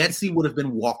 Getsy would have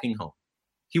been walking home.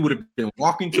 He would have been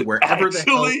walking to wherever the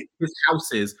hell his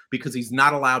house is because he's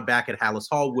not allowed back at Hallis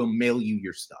Hall. We'll mail you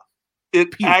your stuff. It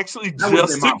actually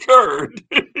just occurred.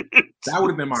 That would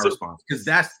have been my response because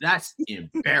that's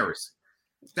embarrassing.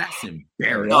 That's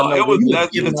embarrassing. No, you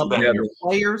have given up on your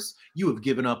players. You have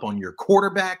given up on your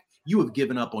quarterback. You have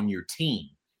given up on your team.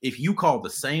 If you call the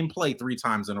same play 3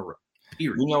 times in a row,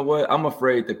 period. You know what? I'm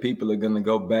afraid that people are going to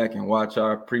go back and watch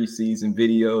our preseason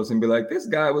videos and be like, this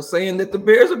guy was saying that the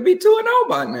Bears would be 2-0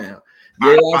 by now.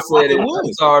 Yeah, I said it.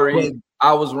 I'm sorry.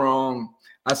 I was wrong.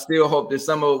 I still hope that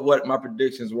some of what my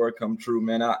predictions were come true,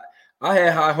 man. I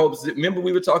had high hopes. Remember,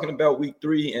 we were talking about week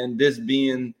 3 and this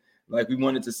being like we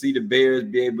wanted to see the Bears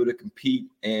be able to compete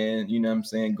and, you know what I'm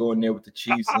saying, go in there with the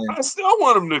Chiefs. And I still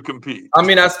want them to compete. I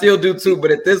mean, I still do too, but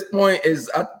at this point,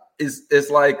 it's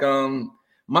like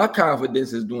my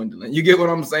confidence is dwindling. You get what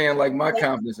I'm saying? Like my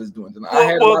confidence is dwindling.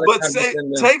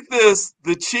 Take this.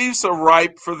 The Chiefs are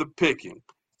ripe for the picking.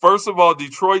 First of all,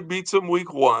 Detroit beats them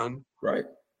week 1. Right.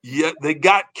 Yet they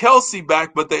got Kelsey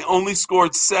back, but they only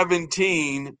scored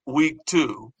 17 week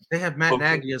 2. They have Matt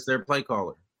Nagy as their play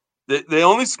caller. They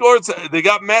only scored. They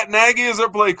got Matt Nagy as their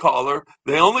play caller.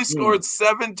 They only scored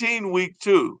 17 week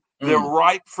 2. They're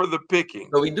ripe for the picking.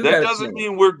 So that doesn't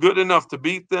mean we're good enough to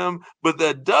beat them, but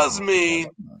that does mean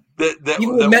that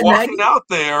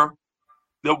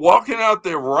walking out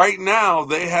there right now,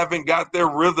 they haven't got their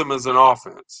rhythm as an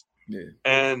offense. Yeah.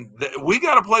 And we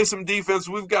got to play some defense.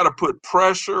 We've got to put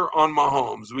pressure on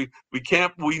Mahomes. We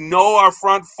can't. We know our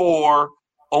front four.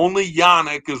 Only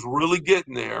Yannick is really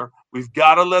getting there. We've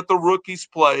got to let the rookies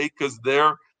play because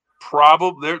they're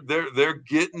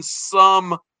getting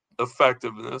some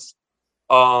effectiveness.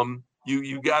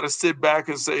 You got to sit back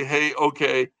and say, hey,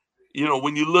 okay,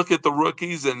 when you look at the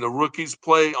rookies and the rookies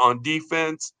play on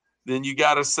defense, then you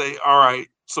got to say, all right,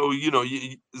 so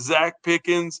Zach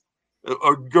Pickens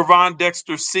or Gervon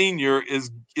Dexter Sr.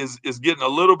 is getting a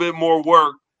little bit more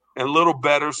work and a little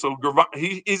better. So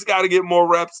he's got to get more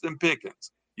reps than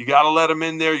Pickens. You got to let him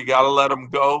in there. You got to let him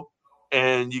go.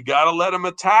 And you got to let him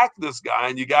attack this guy.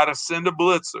 And you got to send a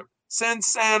blitzer. Send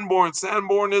Sanborn.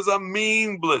 Sanborn is a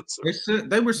mean blitzer.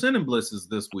 They were sending blitzes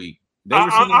this week.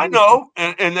 I know.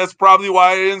 And that's probably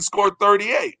why they didn't score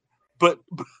 38. But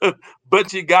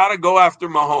you got to go after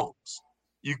Mahomes.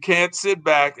 You can't sit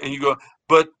back and you go.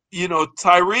 But,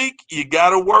 Tyreek, you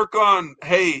got to work on,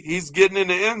 hey, he's getting in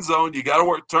the end zone. You got to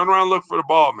work. Turn around, look for the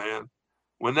ball, man.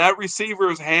 When that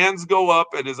receiver's hands go up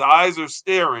and his eyes are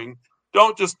staring,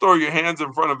 don't just throw your hands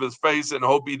in front of his face and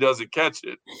hope he doesn't catch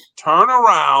it. Turn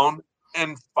around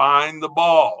and find the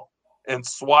ball and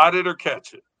swat it or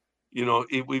catch it.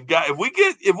 If we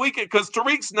get, because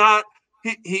Tariq's not,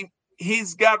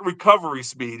 he's got recovery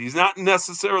speed. He's not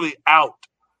necessarily out.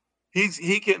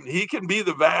 He can be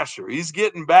the vasher. He's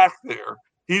getting back there.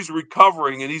 He's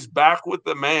recovering and he's back with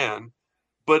the man,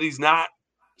 but he's not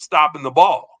stopping the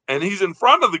ball. And he's in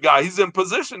front of the guy. He's in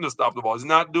position to stop the ball. He's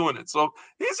not doing it. So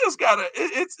he's just got to.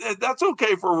 That's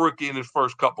okay for a rookie in his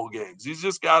first couple of games. He's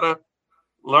just got to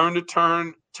learn to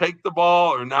turn, take the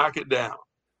ball, or knock it down.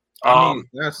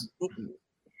 There's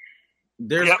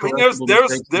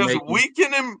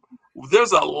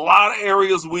a lot of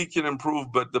areas we can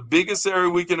improve, but the biggest area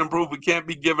we can improve, we can't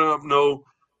be giving up no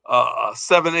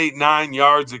 7, 8, 9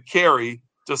 yards of carry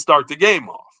to start the game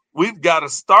off. We've got to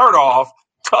start off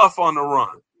tough on the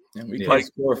run. And we can't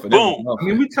score for them. Boom. Enough. I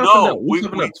mean, we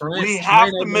have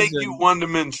to make you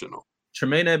one-dimensional.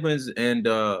 Tremaine Edmonds and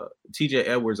TJ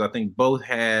Edwards, I think, both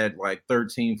had like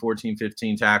 13, 14,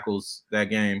 15 tackles that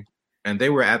game. And they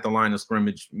were at the line of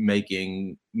scrimmage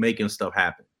making stuff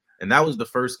happen. And that was the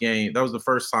first game. That was the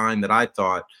first sign that I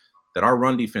thought that our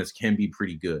run defense can be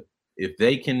pretty good. If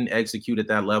they can execute at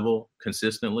that level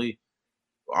consistently,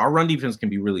 our run defense can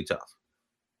be really tough.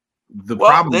 The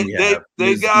problem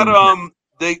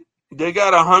they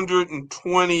got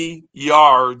 120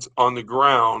 yards on the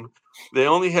ground. They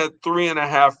only had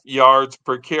 3.5 yards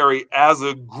per carry as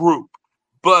a group.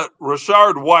 But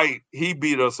Rashard White, he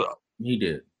beat us up. He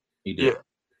did. Yeah.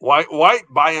 White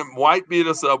beat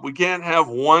us up. We can't have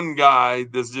one guy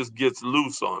that just gets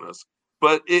loose on us.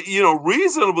 But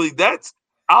reasonably,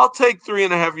 I'll take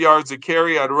 3.5 yards a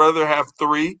carry. I'd rather have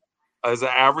 3 as an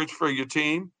average for your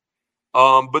team.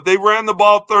 But they ran the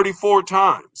ball 34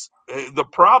 times. The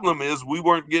problem is we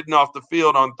weren't getting off the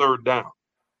field on third down.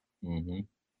 Mm-hmm.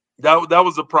 That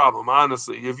was the problem,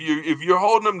 honestly. If you're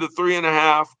holding them to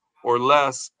 3.5 or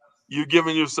less, you're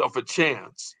giving yourself a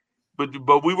chance. But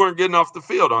we weren't getting off the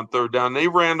field on third down. They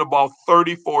ran the ball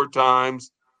 34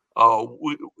 times.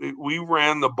 We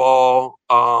ran the ball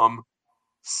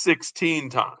 16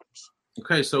 times.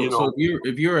 Okay, so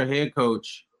if you're a head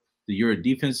coach, you're a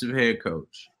defensive head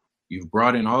coach. You've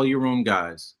brought in all your own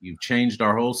guys. You've changed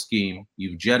our whole scheme.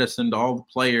 You've jettisoned all the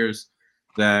players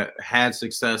that had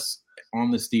success on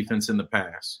this defense in the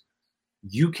past.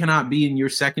 You cannot be in your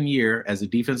second year as a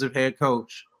defensive head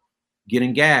coach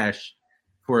getting gashed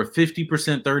for a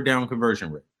 50% third down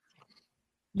conversion rate.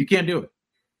 You can't do it.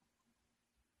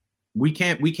 We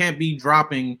can't be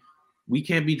dropping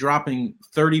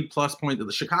 30 plus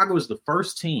points. Chicago is the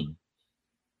first team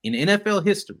in NFL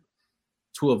history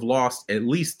to have lost at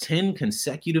least 10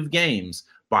 consecutive games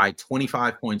by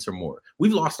 25 points or more.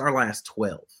 We've lost our last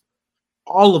 12.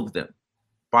 All of them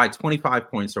by 25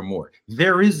 points or more.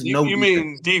 There is no You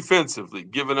mean defensively,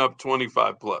 giving up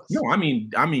 25 plus? No, I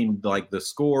mean like the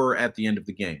score at the end of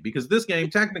the game. Because this game,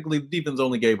 technically, the defense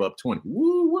only gave up 20.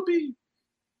 Woo, whoopee.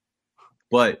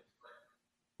 But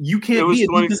you can't be a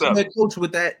defensive head coach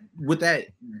with that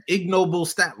ignoble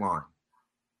stat line.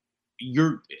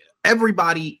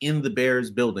 Everybody in the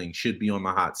Bears building should be on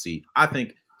the hot seat. I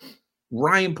think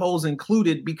Ryan Poles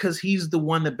included, because he's the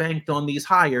one that banked on these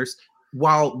hires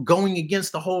while going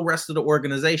against the whole rest of the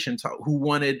organization who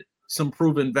wanted some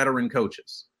proven veteran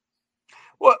coaches.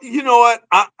 Well, you know what?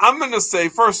 I'm going to say,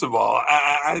 first of all,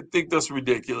 I think that's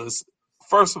ridiculous.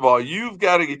 First of all, you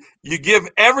give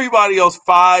everybody else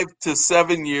 5 to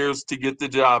 7 years to get the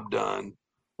job done.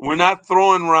 We're not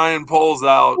throwing Ryan Poles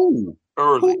out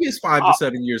early. Who gets 5 to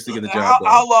 7 years to get the job done?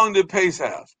 How long did Pace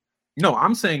have? No,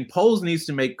 I'm saying Poles needs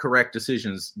to make correct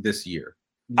decisions this year.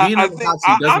 I think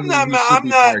I'm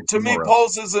not. To me,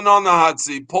 Poles isn't on the hot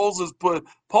seat. Poles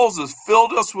has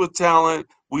filled us with talent.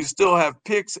 We still have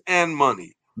picks and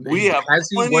money. We have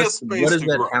plenty of space to grow. What is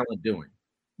that talent doing?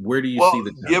 Where do you see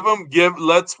the talent?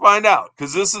 Let's find out,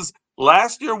 because this is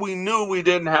last year. We knew we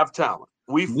didn't have talent.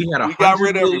 We got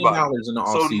rid of everybody. In the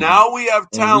so now we have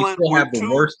talent.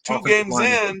 We're two games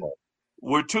in.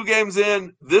 We're 2 games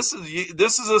in. This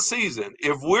is a season.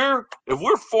 If we're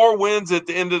 4 wins at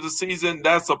the end of the season,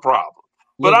 that's a problem.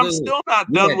 But I'm still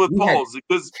not done with Poles,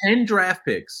 because 10 draft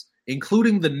picks,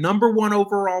 including the number 1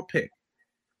 overall pick.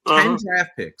 10 draft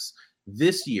picks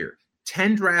this year.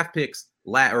 10 draft picks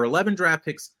or 11 draft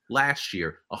picks last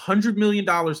year. $100 million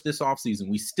this offseason.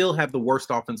 We still have the worst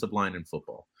offensive line in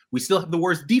football. We still have the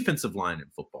worst defensive line in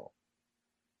football.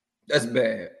 That's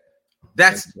bad.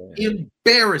 That's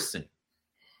embarrassing.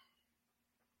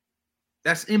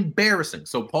 That's embarrassing.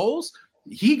 So Poles,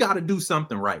 he got to do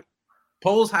something right.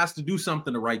 Poles has to do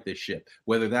something to right this ship,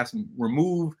 whether that's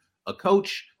remove a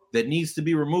coach that needs to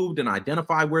be removed and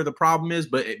identify where the problem is.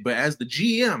 But as the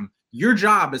GM, your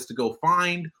job is to go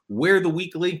find where the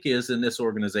weak link is in this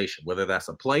organization, whether that's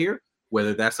a player,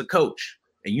 whether that's a coach,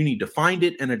 and you need to find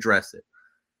it and address it.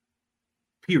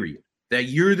 Period. That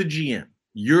you're the GM.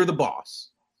 You're the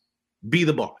boss. Be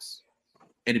the boss.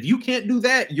 And if you can't do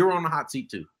that, you're on the hot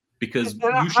seat too. Because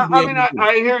you should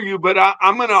I hear you, but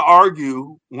I'm going to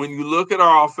argue when you look at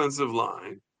our offensive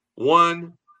line,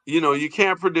 one, you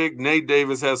can't predict Nate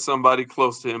Davis has somebody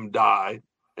close to him die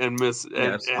and miss.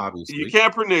 Yes, obviously. You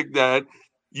can't predict that.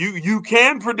 You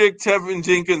can predict Tevin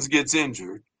Jenkins gets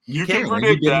injured. You can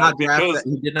predict that because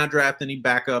he did not draft any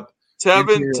backup.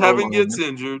 Tevin gets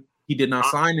injured. He did not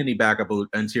sign any backup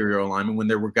interior alignment when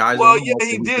there were guys. Well, yeah,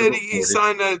 he did. He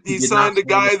signed the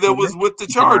guy that was with the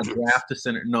Chargers. Draft a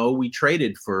center. No, we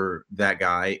traded for that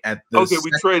guy at the. Okay,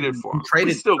 we traded for him. We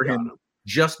traded for him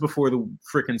just before the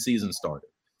freaking season started.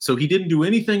 So he didn't do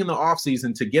anything in the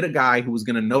offseason to get a guy who was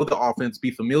going to know the offense,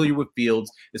 be familiar with Fields,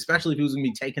 especially if he was going to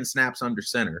be taking snaps under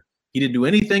center. He didn't do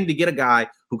anything to get a guy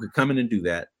who could come in and do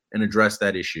that and address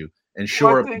that issue and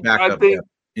shore up the backup depth.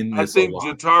 I think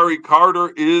Ja'Tyre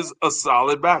Carter is a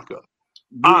solid backup.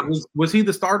 Was he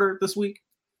the starter this week?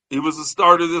 He was the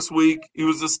starter this week. He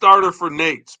was the starter for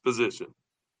Nate's position.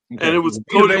 Okay. And it was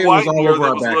Cody White here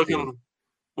that was looking.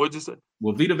 What'd you say?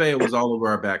 Well, Vita Vea was all over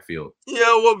our backfield.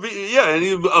 Yeah,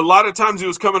 and a lot of times he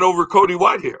was coming over Cody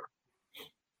White here.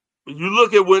 You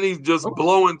look at when he's just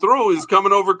blowing through, he's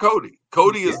coming over Cody.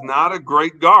 Cody is not a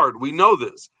great guard. We know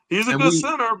this. He's a good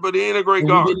center, but he ain't a great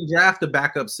guard. We didn't draft a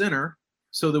backup center,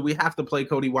 so that we have to play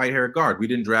Cody Whitehair at guard. We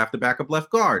didn't draft a backup left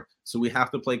guard, so we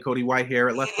have to play Cody Whitehair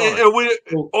at left guard.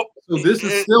 So this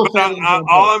is still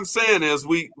all I'm saying is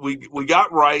we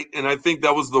got right, and I think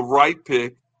that was the right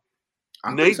pick.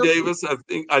 Nate Davis,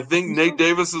 I think Nate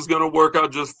Davis is going to work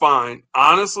out just fine.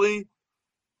 Honestly,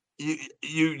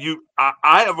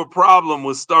 I have a problem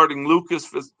with starting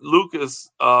Lucas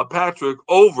Patrick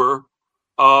over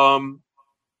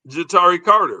Ja'Tyre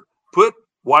Carter. Put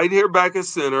Whitehair back at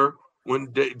center.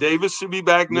 When Davis should be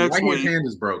back next week. His hand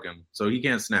is broken, so he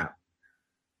can't snap.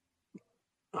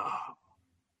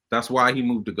 That's why he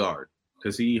moved to guard,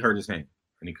 because he hurt his hand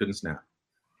and he couldn't snap.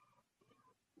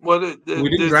 Well, we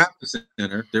didn't draft the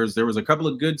center. There was a couple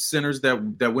of good centers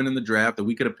that went in the draft that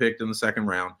we could have picked in the second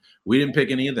round. We didn't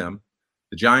pick any of them.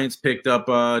 The Giants picked up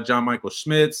John Michael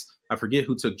Schmitz. I forget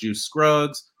who took Juice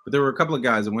Scruggs, but there were a couple of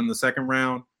guys that went in the second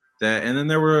round. And then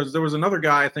there was another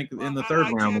guy, I think, in the third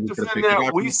round that we could have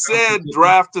picked. We said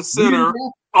draft a center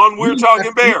on We're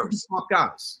Talking Bears.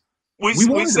 Guys. We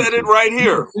said it right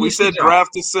here. We said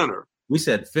draft a center. We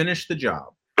said finish the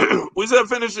job. We said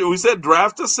finish it. We said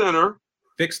draft a center.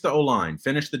 Fix the O-line.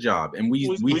 Finish the job. And we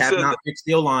have not fixed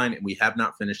the O-line, and we have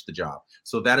not finished the job.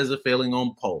 So that is a failing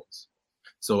on Poles.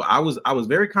 So I was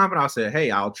very confident. I said, hey,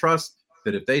 I'll trust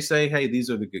that if they say, hey, these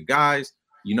are the good guys,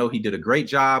 he did a great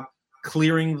job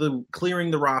clearing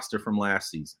the roster from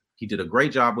last season. He did a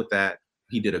great job with that.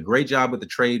 He did a great job with the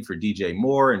trade for DJ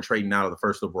Moore and trading out of the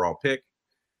first overall pick.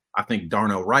 I think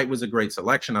Darnell Wright was a great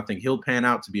selection. I think he'll pan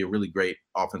out to be a really great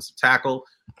offensive tackle.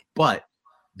 But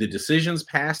the decisions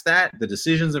past that, the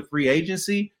decisions of free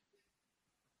agency,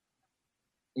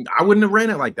 I wouldn't have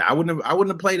ran it like that. I wouldn't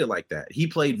have played it like that. He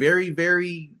played very,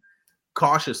 very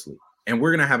cautiously. And we're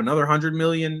going to have another $100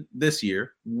 million this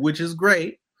year, which is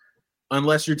great.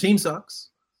 Unless your team sucks.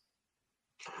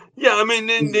 Yeah, I mean,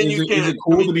 then you can't. Is it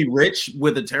cool to be rich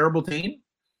with a terrible team?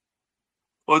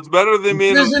 Well, it's better than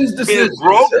being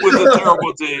broke with a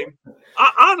terrible team.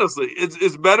 Honestly,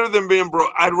 it's better than being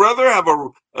broke. I'd rather have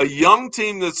a young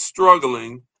team that's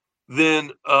struggling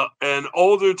than an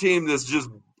older team that's just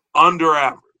under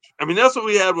average. I mean, that's what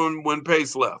we had when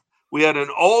Pace left. We had an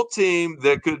old team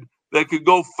that could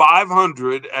go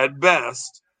 500 at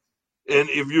best, and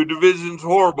if your division's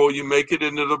horrible, you make it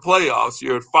into the playoffs.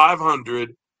 You're at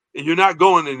 500, and you're not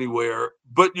going anywhere,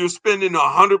 but you're spending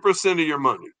 100% of your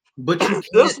money. But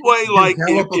this way, like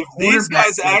if these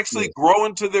guys actually grow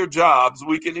into their jobs,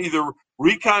 we can either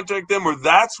recontract them, or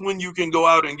that's when you can go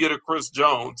out and get a Chris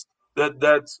Jones.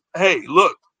 That's hey,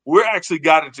 look, we're actually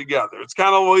got it together. It's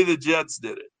kind of the way the Jets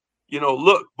did it.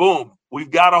 Look, boom,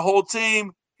 we've got a whole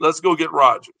team. Let's go get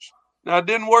Rodgers. Now it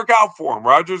didn't work out for him.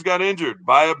 Rodgers got injured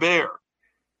by a bear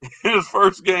in his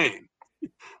first game,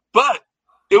 but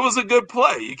it was a good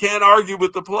play. You can't argue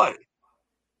with the play.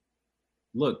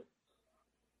 Look.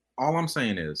 All I'm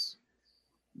saying is,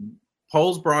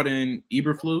 Poles brought in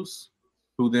Eberflus,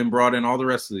 who then brought in all the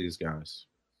rest of these guys.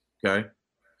 Okay,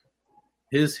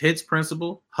 his hits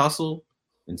principle: hustle,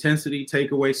 intensity,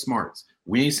 takeaway, smarts.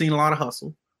 We ain't seen a lot of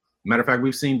hustle. Matter of fact,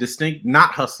 we've seen distinct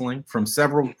not hustling from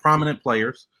several prominent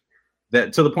players,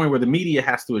 that to the point where the media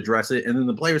has to address it, and then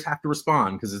the players have to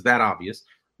respond because it's that obvious.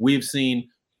 We've seen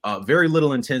very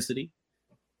little intensity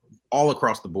all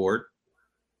across the board.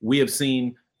 We have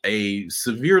seen a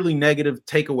severely negative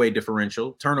takeaway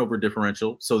differential, turnover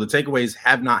differential. So the takeaways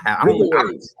have not happened.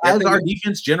 Has our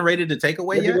defense generated a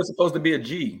takeaway yet? It was supposed to be a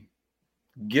G.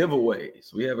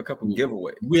 Giveaways. We have a couple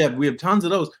giveaways. We have tons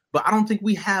of those, but I don't think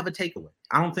we have a takeaway.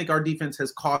 I don't think our defense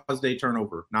has caused a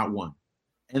turnover, not one.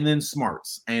 And then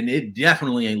smarts, and it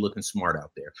definitely ain't looking smart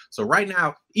out there. So right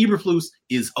now, Eberflus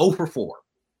is 0 for 4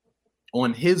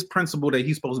 on his principle that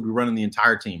he's supposed to be running the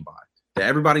entire team by, that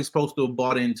everybody's supposed to have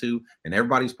bought into and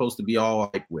everybody's supposed to be all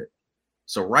like with.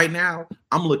 So right now,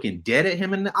 I'm looking dead at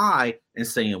him in the eye and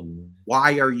saying,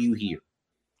 why are you here?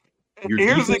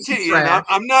 Here's the key. And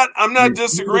I'm not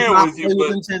disagreeing with you,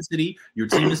 but intensity. Your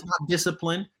team is not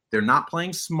disciplined. They're not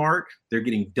playing smart. They're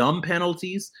getting dumb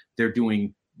penalties. They're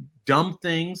doing dumb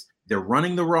things. They're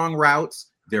running the wrong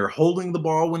routes. They're holding the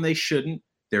ball when they shouldn't.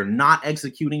 They're not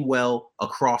executing well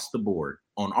across the board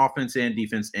on offense and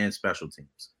defense and special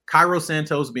teams. Cairo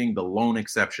Santos being the lone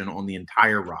exception on the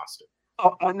entire roster.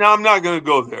 Now, I'm not going to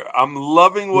go there. I'm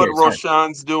loving what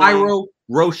Roshan's doing. Cairo,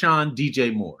 Roshan,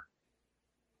 DJ Moore.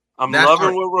 I'm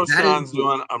loving what Roshan's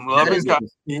doing. I'm loving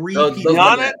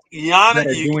Yannick.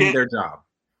 You doing their job.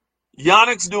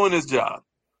 Yannick's doing his job.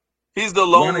 He's the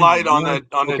lone light on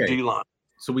that D line.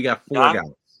 So we got 4 guys.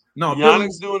 No,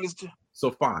 Yannick's doing his job.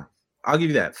 So 5. I'll give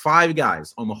you that. 5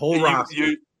 guys on the whole roster.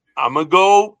 I'm gonna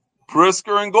go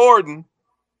Brisker and Gordon.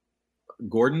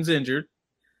 Gordon's injured.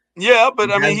 Yeah,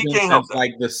 but I mean he can't help that.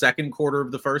 Like the second quarter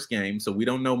of the first game, so we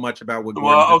don't know much about what.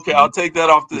 Well, okay, I'll take that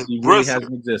off the. He really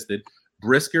hasn't existed.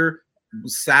 Brisker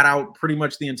sat out pretty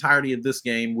much the entirety of this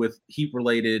game with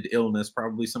heat-related illness,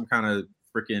 probably some kind of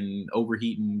freaking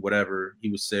overheating, whatever. He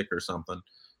was sick or something.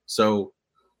 So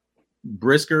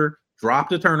Brisker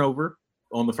dropped a turnover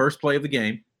on the first play of the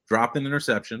game, dropped an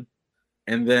interception,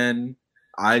 and then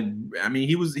I mean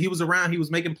he was around. He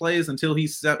was making plays until he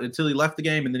left the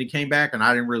game, and then he came back, and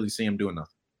I didn't really see him doing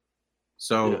nothing.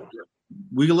 So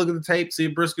we can look at the tape, see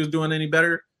if Brisker's doing any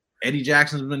better. Eddie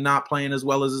Jackson's been not playing as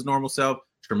well as his normal self.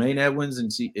 Tremaine Edmonds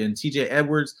and TJ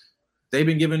Edwards, they've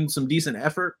been given some decent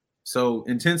effort. So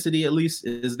intensity at least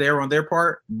is there on their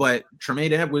part, but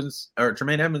Tremaine Edmonds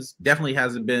definitely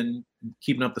hasn't been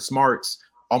keeping up the smarts.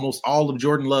 Almost all of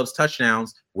Jordan Love's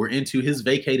touchdowns were into his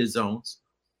vacated zones.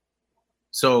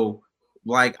 So,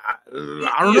 like,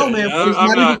 I don't know, man.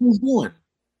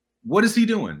 What is he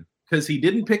doing? Because he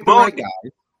didn't pick the right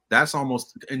guy. That's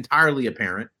almost entirely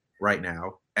apparent right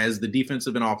now as the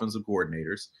defensive and offensive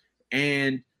coordinators.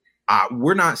 And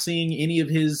we're not seeing any of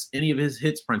his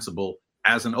hits principle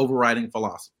as an overriding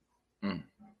philosophy. I'm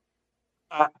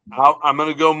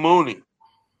going to go Mooney.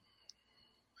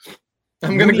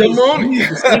 I'm going to go Mooney.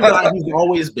 The same guy he's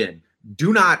always been.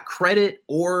 Do not credit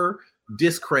or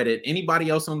discredit anybody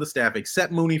else on the staff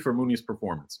except Mooney for Mooney's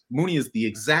performance. Mooney is the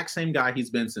exact same guy he's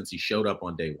been since he showed up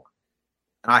on day one.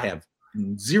 I have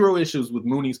zero issues with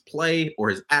Mooney's play or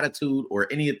his attitude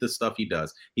or any of the stuff he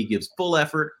does. He gives full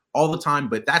effort all the time,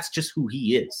 but that's just who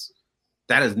he is.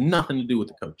 That has nothing to do with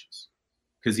the coaches.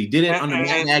 Because he did it under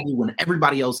Matt Nagy when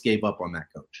everybody else gave up on that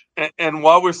coach. And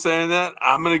while we're saying that,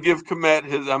 I'm going to give Komet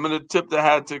I'm going to tip the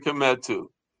hat to Komet too.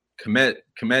 Komet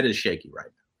is shaky right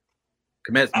now.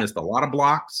 Komet's missed a lot of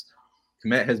blocks.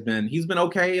 Komet he's been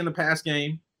okay in the past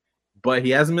game, but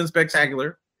he hasn't been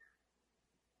spectacular.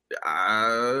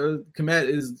 Komet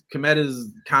is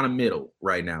kind of middle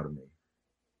right now to me.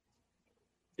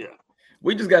 Yeah.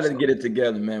 We just got to get it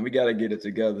together, man. We got to get it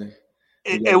together.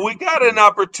 And we got an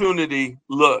opportunity.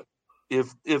 Look,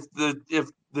 if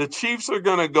the Chiefs are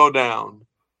going to go down,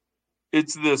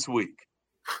 it's this week.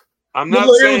 I'm not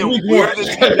saying we're the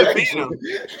team to beat them.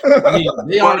 I mean,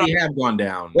 they already have gone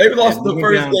down. They lost the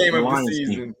first game of the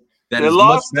season. They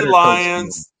lost to the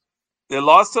Lions. They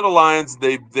lost to the Lions.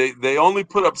 They only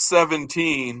put up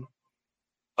 17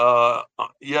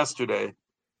 yesterday.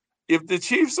 If the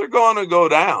Chiefs are going to go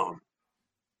down,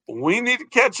 we need to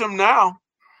catch them now,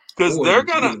 because they're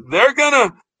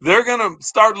gonna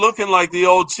start looking like the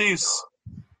old Chiefs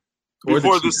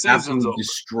before the season's over.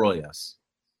 Destroy us.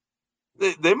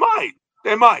 They might.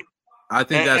 I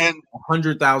think that's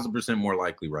 100,000% more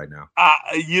likely right now.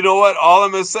 You know what? All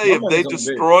I'm gonna say, if they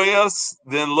destroy us,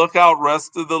 then look out,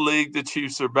 rest of the league. The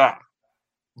Chiefs are back.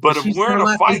 But if we're in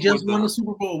a fight, they just won the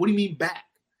Super Bowl. What do you mean back?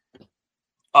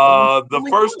 The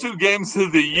first 2 games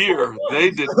of the year,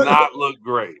 they did not look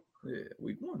great. Yeah,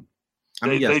 week 1. I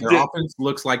mean, yes, their offense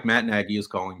looks like Matt Nagy is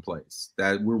calling plays.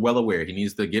 That we're well aware. He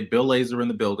needs to get Bill Lazor in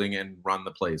the building and run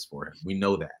the plays for him. We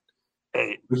know that.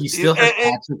 But he still has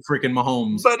Patrick freaking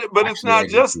Mahomes. But it's not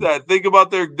just that. Think about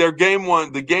their game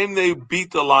 1. The game they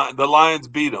beat the Lions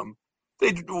beat them.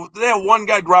 They had one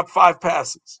guy drop 5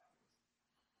 passes.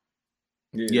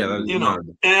 Yeah, and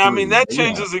I mean that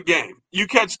changes the game. You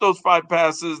catch those 5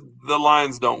 passes, the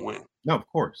Lions don't win. No, of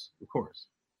course.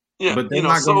 Yeah, but they're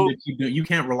not going to keep doing. You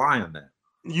can't rely on that.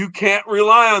 You can't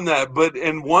rely on that. But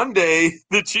in one day,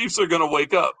 the Chiefs are going to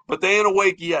wake up. But they ain't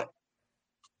awake yet.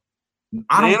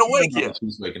 I don't awake yet. The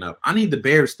Chiefs waking up. I need the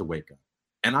Bears to wake up,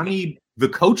 and I need the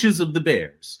coaches of the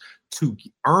Bears to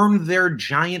earn their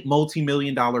giant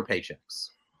multi-million-dollar paychecks,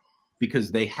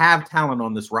 because they have talent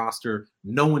on this roster.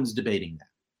 No one's debating that.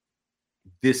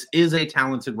 This is a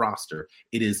talented roster.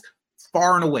 It is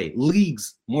far and away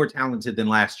leagues more talented than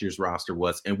last year's roster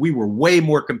was, and we were way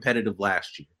more competitive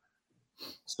last year.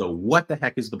 So what the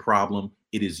heck is the problem?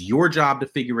 It is your job to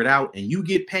figure it out, and you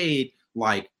get paid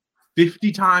like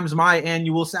 50 times my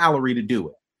annual salary to do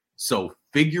it. So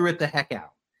figure it the heck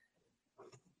out.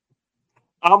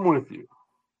 I'm with you.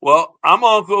 Well, I'm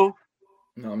uncle.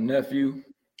 I'm nephew.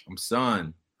 I'm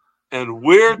son. And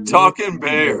we're talking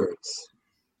Bears.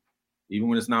 Even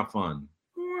when it's not fun.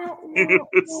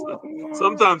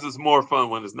 Sometimes it's more fun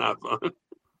when it's not fun.